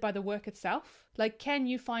accepted by the work itself. Like, can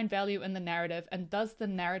you find value in the narrative, and does the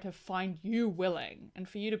narrative find you willing? And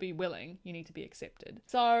for you to be willing, you need to be accepted.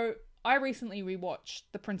 So I recently rewatched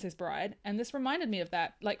The Princess Bride, and this reminded me of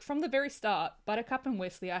that. Like, from the very start, Buttercup and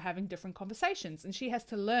Wesley are having different conversations, and she has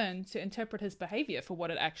to learn to interpret his behavior for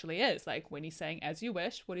what it actually is. Like, when he's saying, as you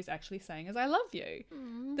wish, what he's actually saying is, I love you.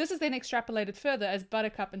 This is then extrapolated further as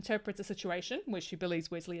Buttercup interprets a situation where she believes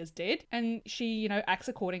Wesley is dead, and she, you know, acts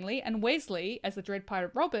accordingly. And Wesley, as the Dread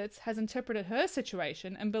Pirate Roberts, has interpreted her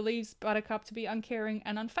situation and believes Buttercup to be uncaring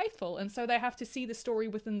and unfaithful, and so they have to see the story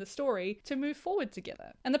within the story to move forward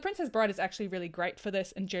together. And The Princess Bride is actually really great for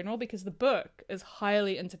this in general because the book is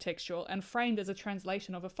highly intertextual and framed as a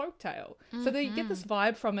translation of a folktale. So they get this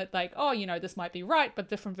vibe from it like, oh, you know, this might be right, but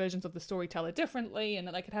different versions of the story tell it differently, and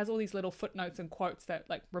like it has all these little footnotes and quotes that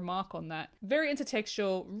like remark on that. Very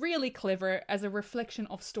intertextual, really clever as a reflection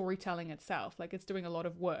of storytelling itself. Like, it's doing a lot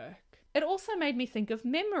of work. It also made me think of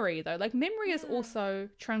memory, though. Like, memory is also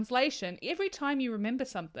translation. Every time you remember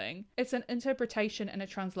something, it's an interpretation and a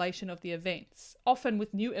translation of the events, often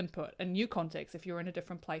with new input and new context. If you're in a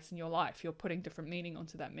different place in your life, you're putting different meaning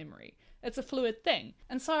onto that memory. It's a fluid thing.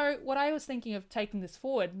 And so what I was thinking of taking this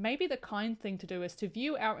forward, maybe the kind thing to do is to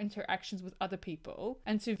view our interactions with other people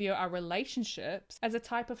and to view our relationships as a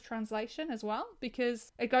type of translation as well,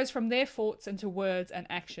 because it goes from their thoughts into words and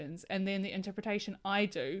actions, and then the interpretation I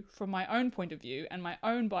do from my own point of view and my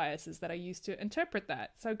own biases that I use to interpret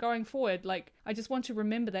that. So going forward, like, I just want to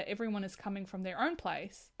remember that everyone is coming from their own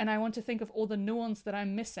place, and I want to think of all the nuance that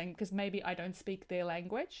I'm missing because maybe I don't speak their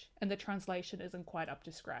language and the translation isn't quite up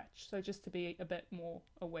to scratch. So just to be a bit more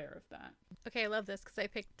aware of that. Okay, I love this because I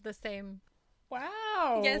picked the same.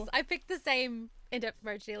 Wow. Yes, I picked the same in-depth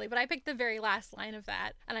merge daily, but I picked the very last line of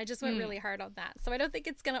that, and I just went really hard on that. So I don't think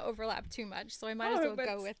it's going to overlap too much, so I might as well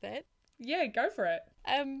go with it. Yeah, go for it.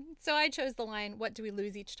 So I chose the line, what do we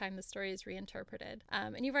lose each time the story is reinterpreted?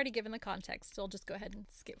 And you've already given the context, so I'll just go ahead and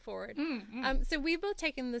skip forward. So we've both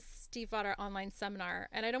taken the Steve Vawter online seminar,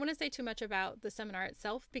 and I don't want to say too much about the seminar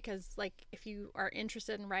itself because, like, if you are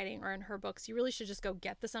interested in writing or in her books, you really should just go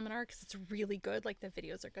get the seminar because it's really good. Like, the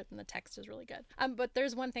videos are good and the text is really good. But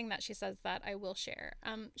there's one thing that she says that I will share.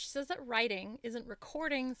 She says that writing isn't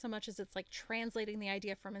recording so much as it's like translating the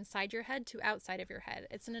idea from inside your head to outside of your head.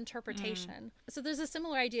 It's an interpretation. So there's a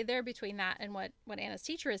similar idea there between that and what Anna's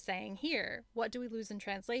teacher is saying here. What do we lose in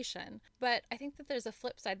translation? But I think that there's a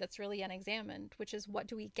flip side that's really unexamined, which is what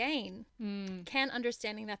do we gain? Can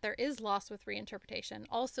understanding that there is loss with reinterpretation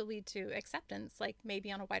also lead to acceptance, like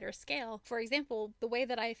maybe on a wider scale? For example, the way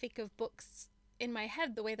that I think of books in my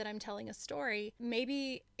head, the way that I'm telling a story,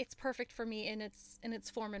 maybe it's perfect for me in its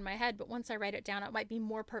form in my head, but once I write it down, it might be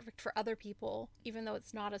more perfect for other people, even though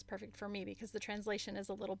it's not as perfect for me because the translation is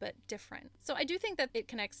a little bit different. So I do think that it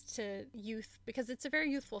connects to youth because it's a very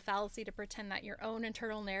youthful fallacy to pretend that your own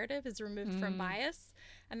internal narrative is removed from bias.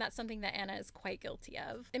 And that's something that Anna is quite guilty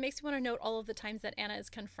of. It makes me want to note all of the times that Anna is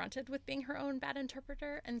confronted with being her own bad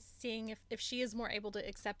interpreter and seeing if she is more able to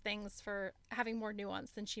accept things for having more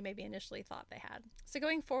nuance than she maybe initially thought they had. So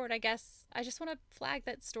going forward, I guess I just want to flag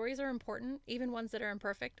that stories are important, even ones that are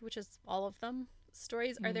imperfect, which is all of them.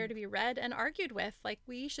 Stories are there to be read and argued with. Like,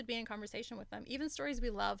 we should be in conversation with them. Even stories we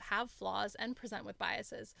love have flaws and present with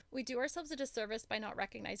biases. We do ourselves a disservice by not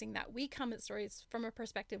recognizing that we come at stories from a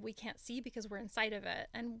perspective we can't see because we're inside of it.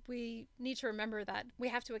 And we need to remember that we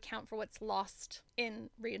have to account for what's lost in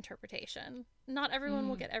reinterpretation. Not everyone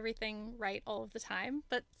will get everything right all of the time,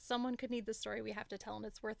 but someone could need the story we have to tell, and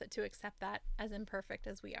it's worth it to accept that as imperfect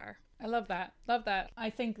as we are. I love that. Love that.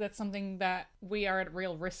 I think that's something that we are at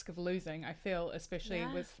real risk of losing, I feel, especially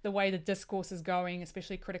with the way the discourse is going,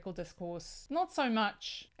 especially critical discourse. Not so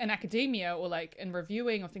much in academia or like in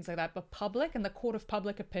reviewing or things like that, but public and the court of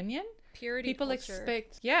public opinion. Purity people culture.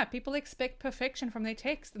 People expect perfection from their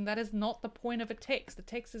text, and that is not the point of a text. The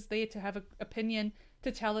text is there to have an opinion,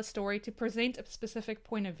 to tell a story, to present a specific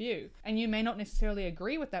point of view. And you may not necessarily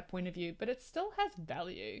agree with that point of view, but it still has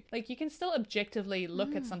value. Like, you can still objectively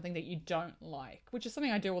look at something that you don't like, which is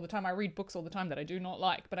something I do all the time. I read books all the time that I do not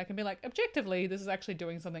like, but I can be like, objectively, this is actually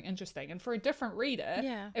doing something interesting. And for a different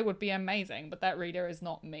reader, it would be amazing, but that reader is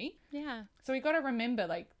not me. Yeah. So we got to remember,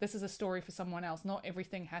 like, this is a story for someone else. Not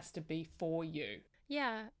everything has to be for you.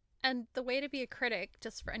 Yeah. And the way to be a critic,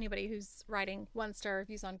 just for anybody who's writing 1-star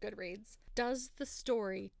reviews on Goodreads, does the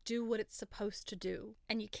story do what it's supposed to do?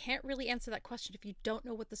 And you can't really answer that question if you don't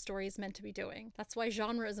know what the story is meant to be doing. That's why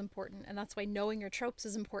genre is important, and that's why knowing your tropes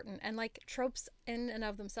is important. And like, tropes in and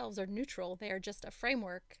of themselves are neutral. They are just a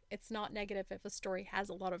framework. It's not negative if a story has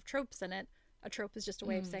a lot of tropes in it. A trope is just a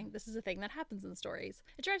way of saying this is a thing that happens in stories.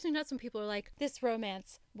 It drives me nuts when people are like, this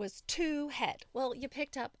romance was too het. Well, you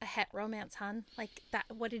picked up a het romance, hun. Like, that.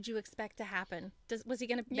 What did you expect to happen? Was he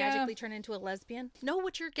going to magically turn into a lesbian? Know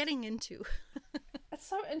what you're getting into. It's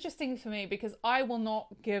so interesting for me because I will not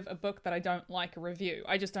give a book that I don't like a review.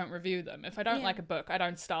 I just don't review them. If I don't like a book, I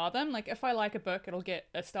don't star them. Like, if I like a book, it'll get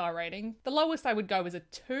a star rating. The lowest I would go is a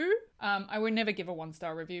 2. I would never give a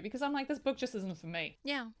 1-star review because I'm like, this book just isn't for me.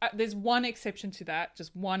 Yeah. There's one exception to that,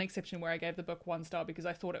 just one exception where I gave the book 1 star because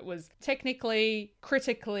I thought it was technically,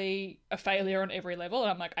 critically a failure on every level. And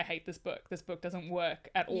I'm like, I hate this book. This book doesn't work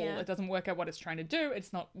at all. Yeah. It doesn't work at what it's trying to do.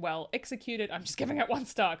 It's not well executed. I'm just giving it 1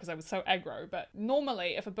 star because I was so aggro. But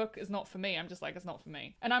normally, if a book is not for me, I'm just like, it's not for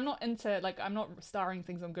me. And I'm not into, like, I'm not starring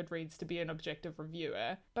things on Goodreads to be an objective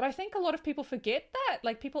reviewer. But I think a lot of people forget that.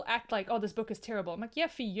 Like, people act like, oh, this book is terrible. I'm like, yeah,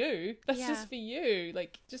 for you. That's just for you.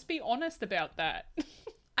 Like, just be honest about that.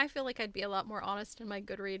 I feel like I'd be a lot more honest in my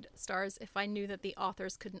Goodread stars if I knew that the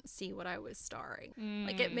authors couldn't see what I was starring.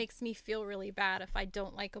 Like, it makes me feel really bad if I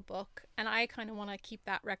don't like a book, and I kind of want to keep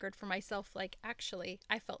that record for myself. Like, actually,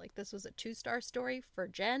 I felt like this was a 2-star story for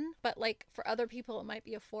Jen, but like for other people it might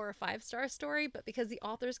be a 4 or 5-star story, but because the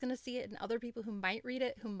author's going to see it and other people who might read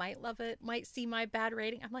it, who might love it, might see my bad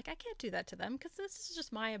rating, I'm like, I can't do that to them because this is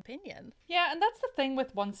just my opinion. Yeah, and that's the thing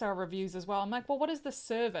with 1-star reviews as well. I'm like, well, what is this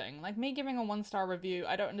serving? Like, me giving a 1-star review,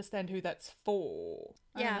 I don't understand who that's for.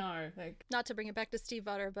 I don't know. Like, not to bring it back to Steve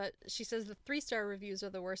Butter, but she says the 3-star reviews are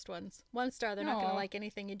the worst ones. 1-star, they're not going to like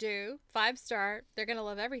anything you do. 5-star, they're going to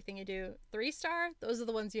love everything you do. 3-star, those are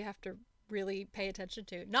the ones you have to really pay attention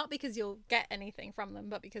to. Not because you'll get anything from them,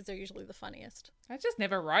 but because they're usually the funniest. I just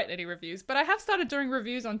never write any reviews, but I have started doing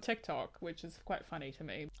reviews on TikTok, which is quite funny to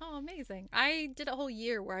me. Oh, amazing. I did a whole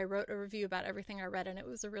year where I wrote a review about everything I read, and it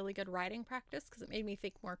was a really good writing practice because it made me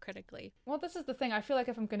think more critically. Well, this is the thing. I feel like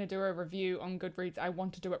if I'm going to do a review on Goodreads, I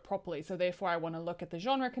want to do it properly. So therefore, I want to look at the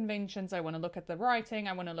genre conventions. I want to look at the writing.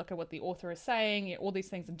 I want to look at what the author is saying, all these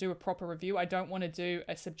things, and do a proper review. I don't want to do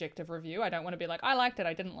a subjective review. I don't want to be like, I liked it,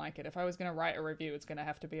 I didn't like it. If I was going to write a review, it's going to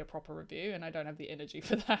have to be a proper review, and I don't have the energy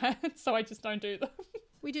for that. So I just don't do them.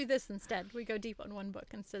 We do this instead. We go deep on one book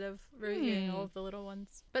instead of reviewing all of the little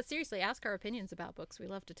ones. But seriously, ask our opinions about books. We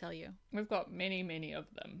love to tell you. We've got many, many of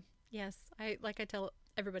them. Yes, I tell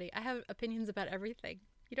everybody, I have opinions about everything.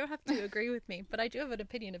 You don't have to agree with me, but I do have an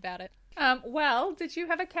opinion about it. Well, did you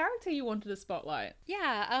have a character you wanted to spotlight?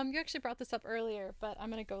 Yeah, you actually brought this up earlier, but I'm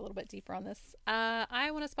going to go a little bit deeper on this. I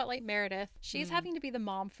want to spotlight Meredith. She's having to be the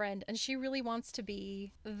mom friend, and she really wants to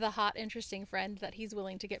be the hot, interesting friend that he's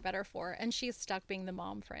willing to get better for, and she's stuck being the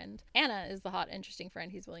mom friend. Anna is the hot, interesting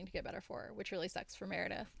friend he's willing to get better for, which really sucks for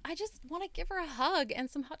Meredith. I just want to give her a hug and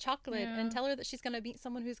some hot chocolate and tell her that she's going to meet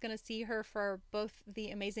someone who's going to see her for both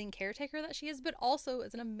the amazing caretaker that she is, but also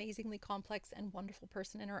as an amazingly complex and wonderful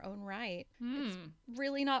person in her own right. It's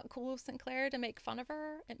really not cool of Sinclair to make fun of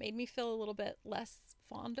her. It made me feel a little bit less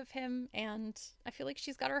fond of him, and I feel like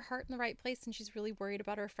she's got her heart in the right place, and she's really worried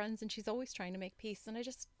about her friends, and she's always trying to make peace, and I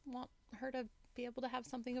just want her to be able to have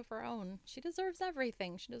something of her own. She deserves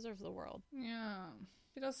everything. She deserves the world. Yeah.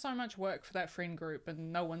 She does so much work for that friend group,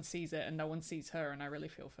 and no one sees it, and no one sees her, and I really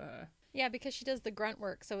feel for her. Yeah, because she does the grunt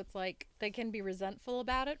work, so it's like they can be resentful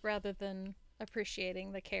about it rather than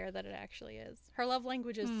appreciating the care that it actually is. Her love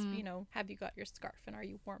language is, have you got your scarf and are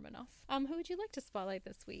you warm enough? Who would you like to spotlight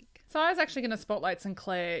this week? So I was actually going to spotlight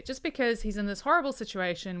Sinclair just because he's in this horrible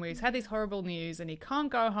situation where he's had these horrible news and he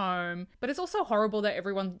can't go home, but it's also horrible that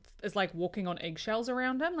everyone is like walking on eggshells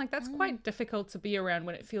around him. Like, that's quite difficult to be around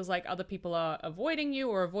when it feels like other people are avoiding you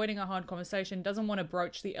or avoiding a hard conversation, doesn't want to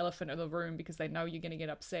broach the elephant in the room because they know you're going to get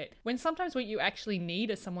upset. When sometimes what you actually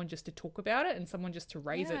need is someone just to talk about it and someone just to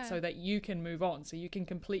raise it so that you can move on, so you can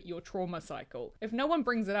complete your trauma cycle. If no one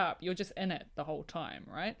brings it up, you're just in it the whole time,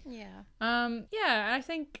 right? Yeah. Yeah, I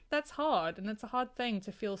think that's hard, and it's a hard thing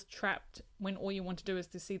to feel trapped when all you want to do is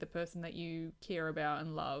to see the person that you care about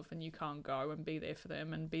and love, and you can't go and be there for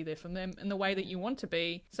them and be there for them in the way that you want to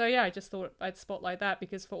be. So yeah, I just thought I'd spotlight that,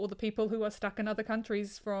 because for all the people who are stuck in other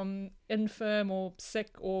countries from infirm or sick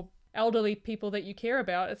or elderly people that you care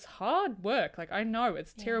about, it's hard work. Like, I know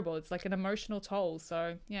it's terrible. It's like an emotional toll.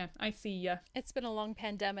 So yeah, I see ya. It's been a long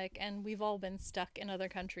pandemic, and we've all been stuck in other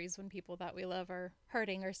countries when people that we love are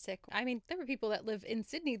hurting or sick. I mean, there were people that live in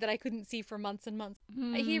Sydney that I couldn't see for months and months.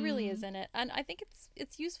 He really is in it, and I think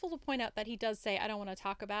it's useful to point out that he does say, I don't want to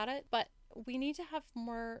talk about it, but we need to have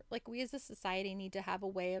more, like, we as a society need to have a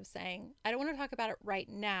way of saying, I don't want to talk about it right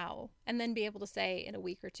now, and then be able to say in a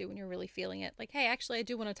week or two when you're really feeling it, like, hey, actually, I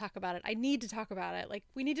do want to talk about it. I need to talk about it. Like,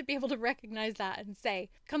 we need to be able to recognize that and say,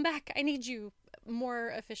 come back, I need you. more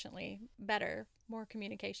efficiently, better, more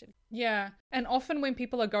communication. Yeah. And often when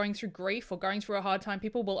people are going through grief or going through a hard time,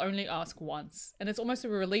 people will only ask once. And it's almost a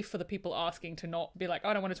relief for the people asking to not be like, oh,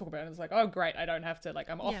 I don't want to talk about it. It's like, oh, great, I don't have to, like,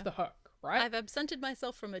 I'm off the hook, right? I've absented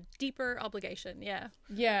myself from a deeper obligation, yeah.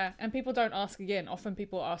 Yeah, and people don't ask again. Often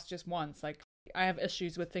people ask just once, like, I have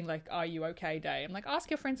issues with things like, are you okay day? I'm like, ask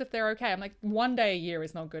your friends if they're okay. I'm like, one day a year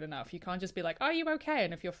is not good enough. You can't just be like, are you okay?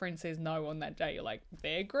 And if your friend says no on that day, you're like,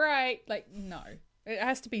 they're great. Like, no. It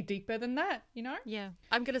has to be deeper than that, you know? Yeah.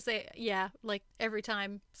 I'm going to say, yeah, like every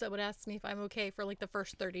time someone asks me if I'm okay for like the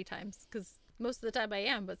first 30 times, because most of the time I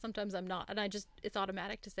am, but sometimes I'm not. And it's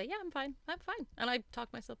automatic to say, yeah, I'm fine. I'm fine. And I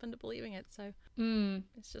talk myself into believing it. So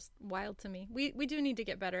it's just wild to me. We do need to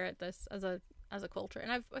get better at this as a culture.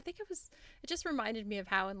 And I think it just reminded me of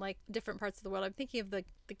how in like different parts of the world, I'm thinking of the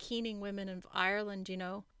Keening women of Ireland, you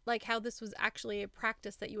know, like how this was actually a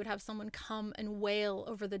practice that you would have someone come and wail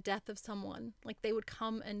over the death of someone. Like they would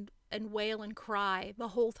come and wail and cry the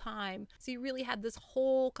whole time. So you really had this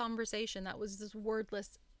whole conversation that was this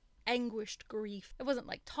wordless, anguished grief. It wasn't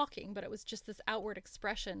like talking, but it was just this outward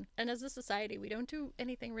expression. And as a society, we don't do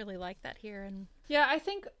anything really like that here. And yeah, I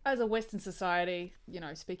think as a Western society, you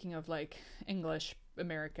know, speaking of like English,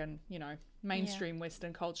 American, you know, mainstream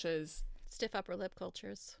Western cultures, stiff upper lip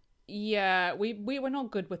cultures. Yeah, we're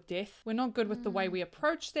not good with death. We're not good with the way we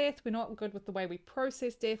approach death. We're not good with the way we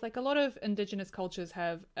process death. Like a lot of indigenous cultures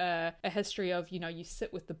have a history of, you know, you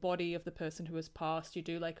sit with the body of the person who has passed. You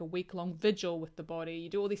do like a week-long vigil with the body. You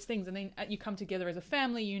do all these things, and then you come together as a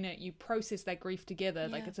family unit. You process that grief together.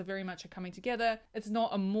 Like it's a very much a coming together. It's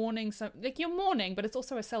not a mourning. So like you're mourning, but it's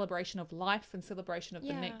also a celebration of life and celebration of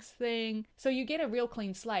the next thing. So you get a real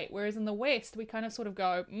clean slate. Whereas in the West, we kind of sort of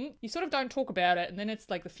go, you sort of don't talk about it, and then it's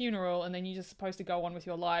like the funeral, and then you're just supposed to go on with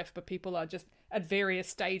your life, but people are just at various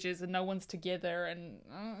stages and no one's together, and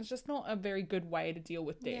it's just not a very good way to deal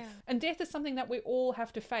with death. And death is something that we all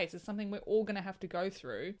have to face. It's something we're all going to have to go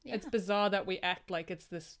through. It's bizarre that we act like it's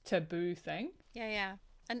this taboo thing. Yeah.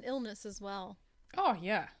 And illness as well. Oh,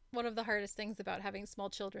 yeah. One of the hardest things about having small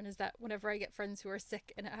children is that whenever I get friends who are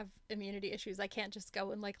sick and have immunity issues, I can't just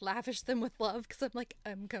go and like lavish them with love, because I'm like,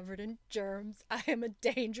 I'm covered in germs. I am a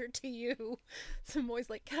danger to you. So I'm always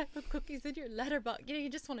like, can I put cookies in your letterbox? You know, you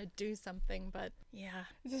just want to do something, but yeah.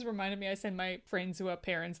 It just reminded me, I send my friends who are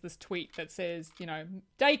parents this tweet that says, you know,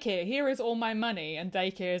 daycare, here is all my money. And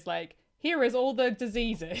daycare is like, here is all the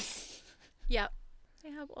diseases. Yep. They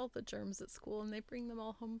have all the germs at school and they bring them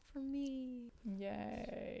all home for me.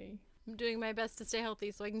 Yay. I'm doing my best to stay healthy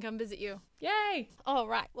so I can come visit you. Yay! All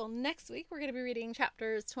right. Well, next week we're going to be reading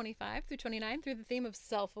chapters 25 through 29 through the theme of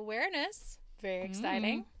self-awareness. Very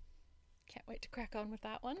exciting. Can't wait to crack on with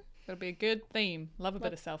that one. It'll be a good theme. Love a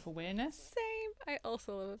bit of self-awareness. Same. I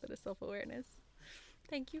also love a bit of self-awareness.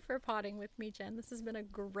 Thank you for potting with me, Jen. This has been a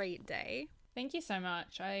great day. Thank you so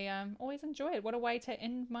much. I always enjoy it. What a way to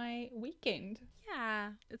end my weekend. Yeah,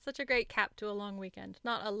 it's such a great cap to a long weekend.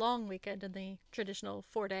 Not a long weekend in the traditional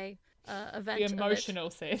 4-day event. The emotional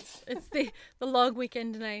sense. It's the long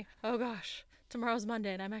weekend and oh gosh, tomorrow's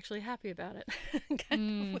Monday and I'm actually happy about it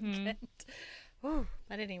kind of weekend. Ooh,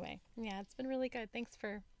 but anyway, yeah, it's been really good. Thanks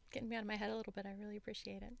for getting me out of my head a little bit. I really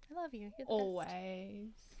appreciate it. I love you. You're the Always.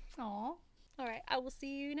 best. Aw. All right, I will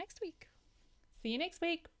see you next week. See you next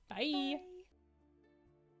week. Bye. Bye.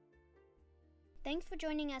 Thanks for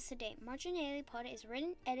joining us today. Marginalia Pod is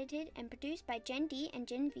written, edited, and produced by Jen D and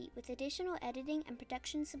Jen V, with additional editing and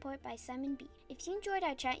production support by Simon B. If you enjoyed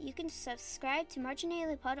our chat, you can subscribe to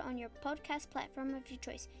Marginalia Pod on your podcast platform of your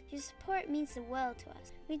choice. Your support means the world to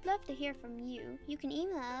us. We'd love to hear from you. You can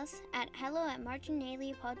email us at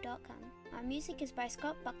hello@marginaliapod.com. Our music is by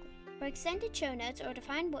Scott Buckley. For extended show notes or to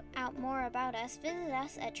find out more about us, visit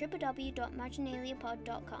us at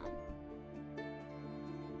www.marginaliapod.com.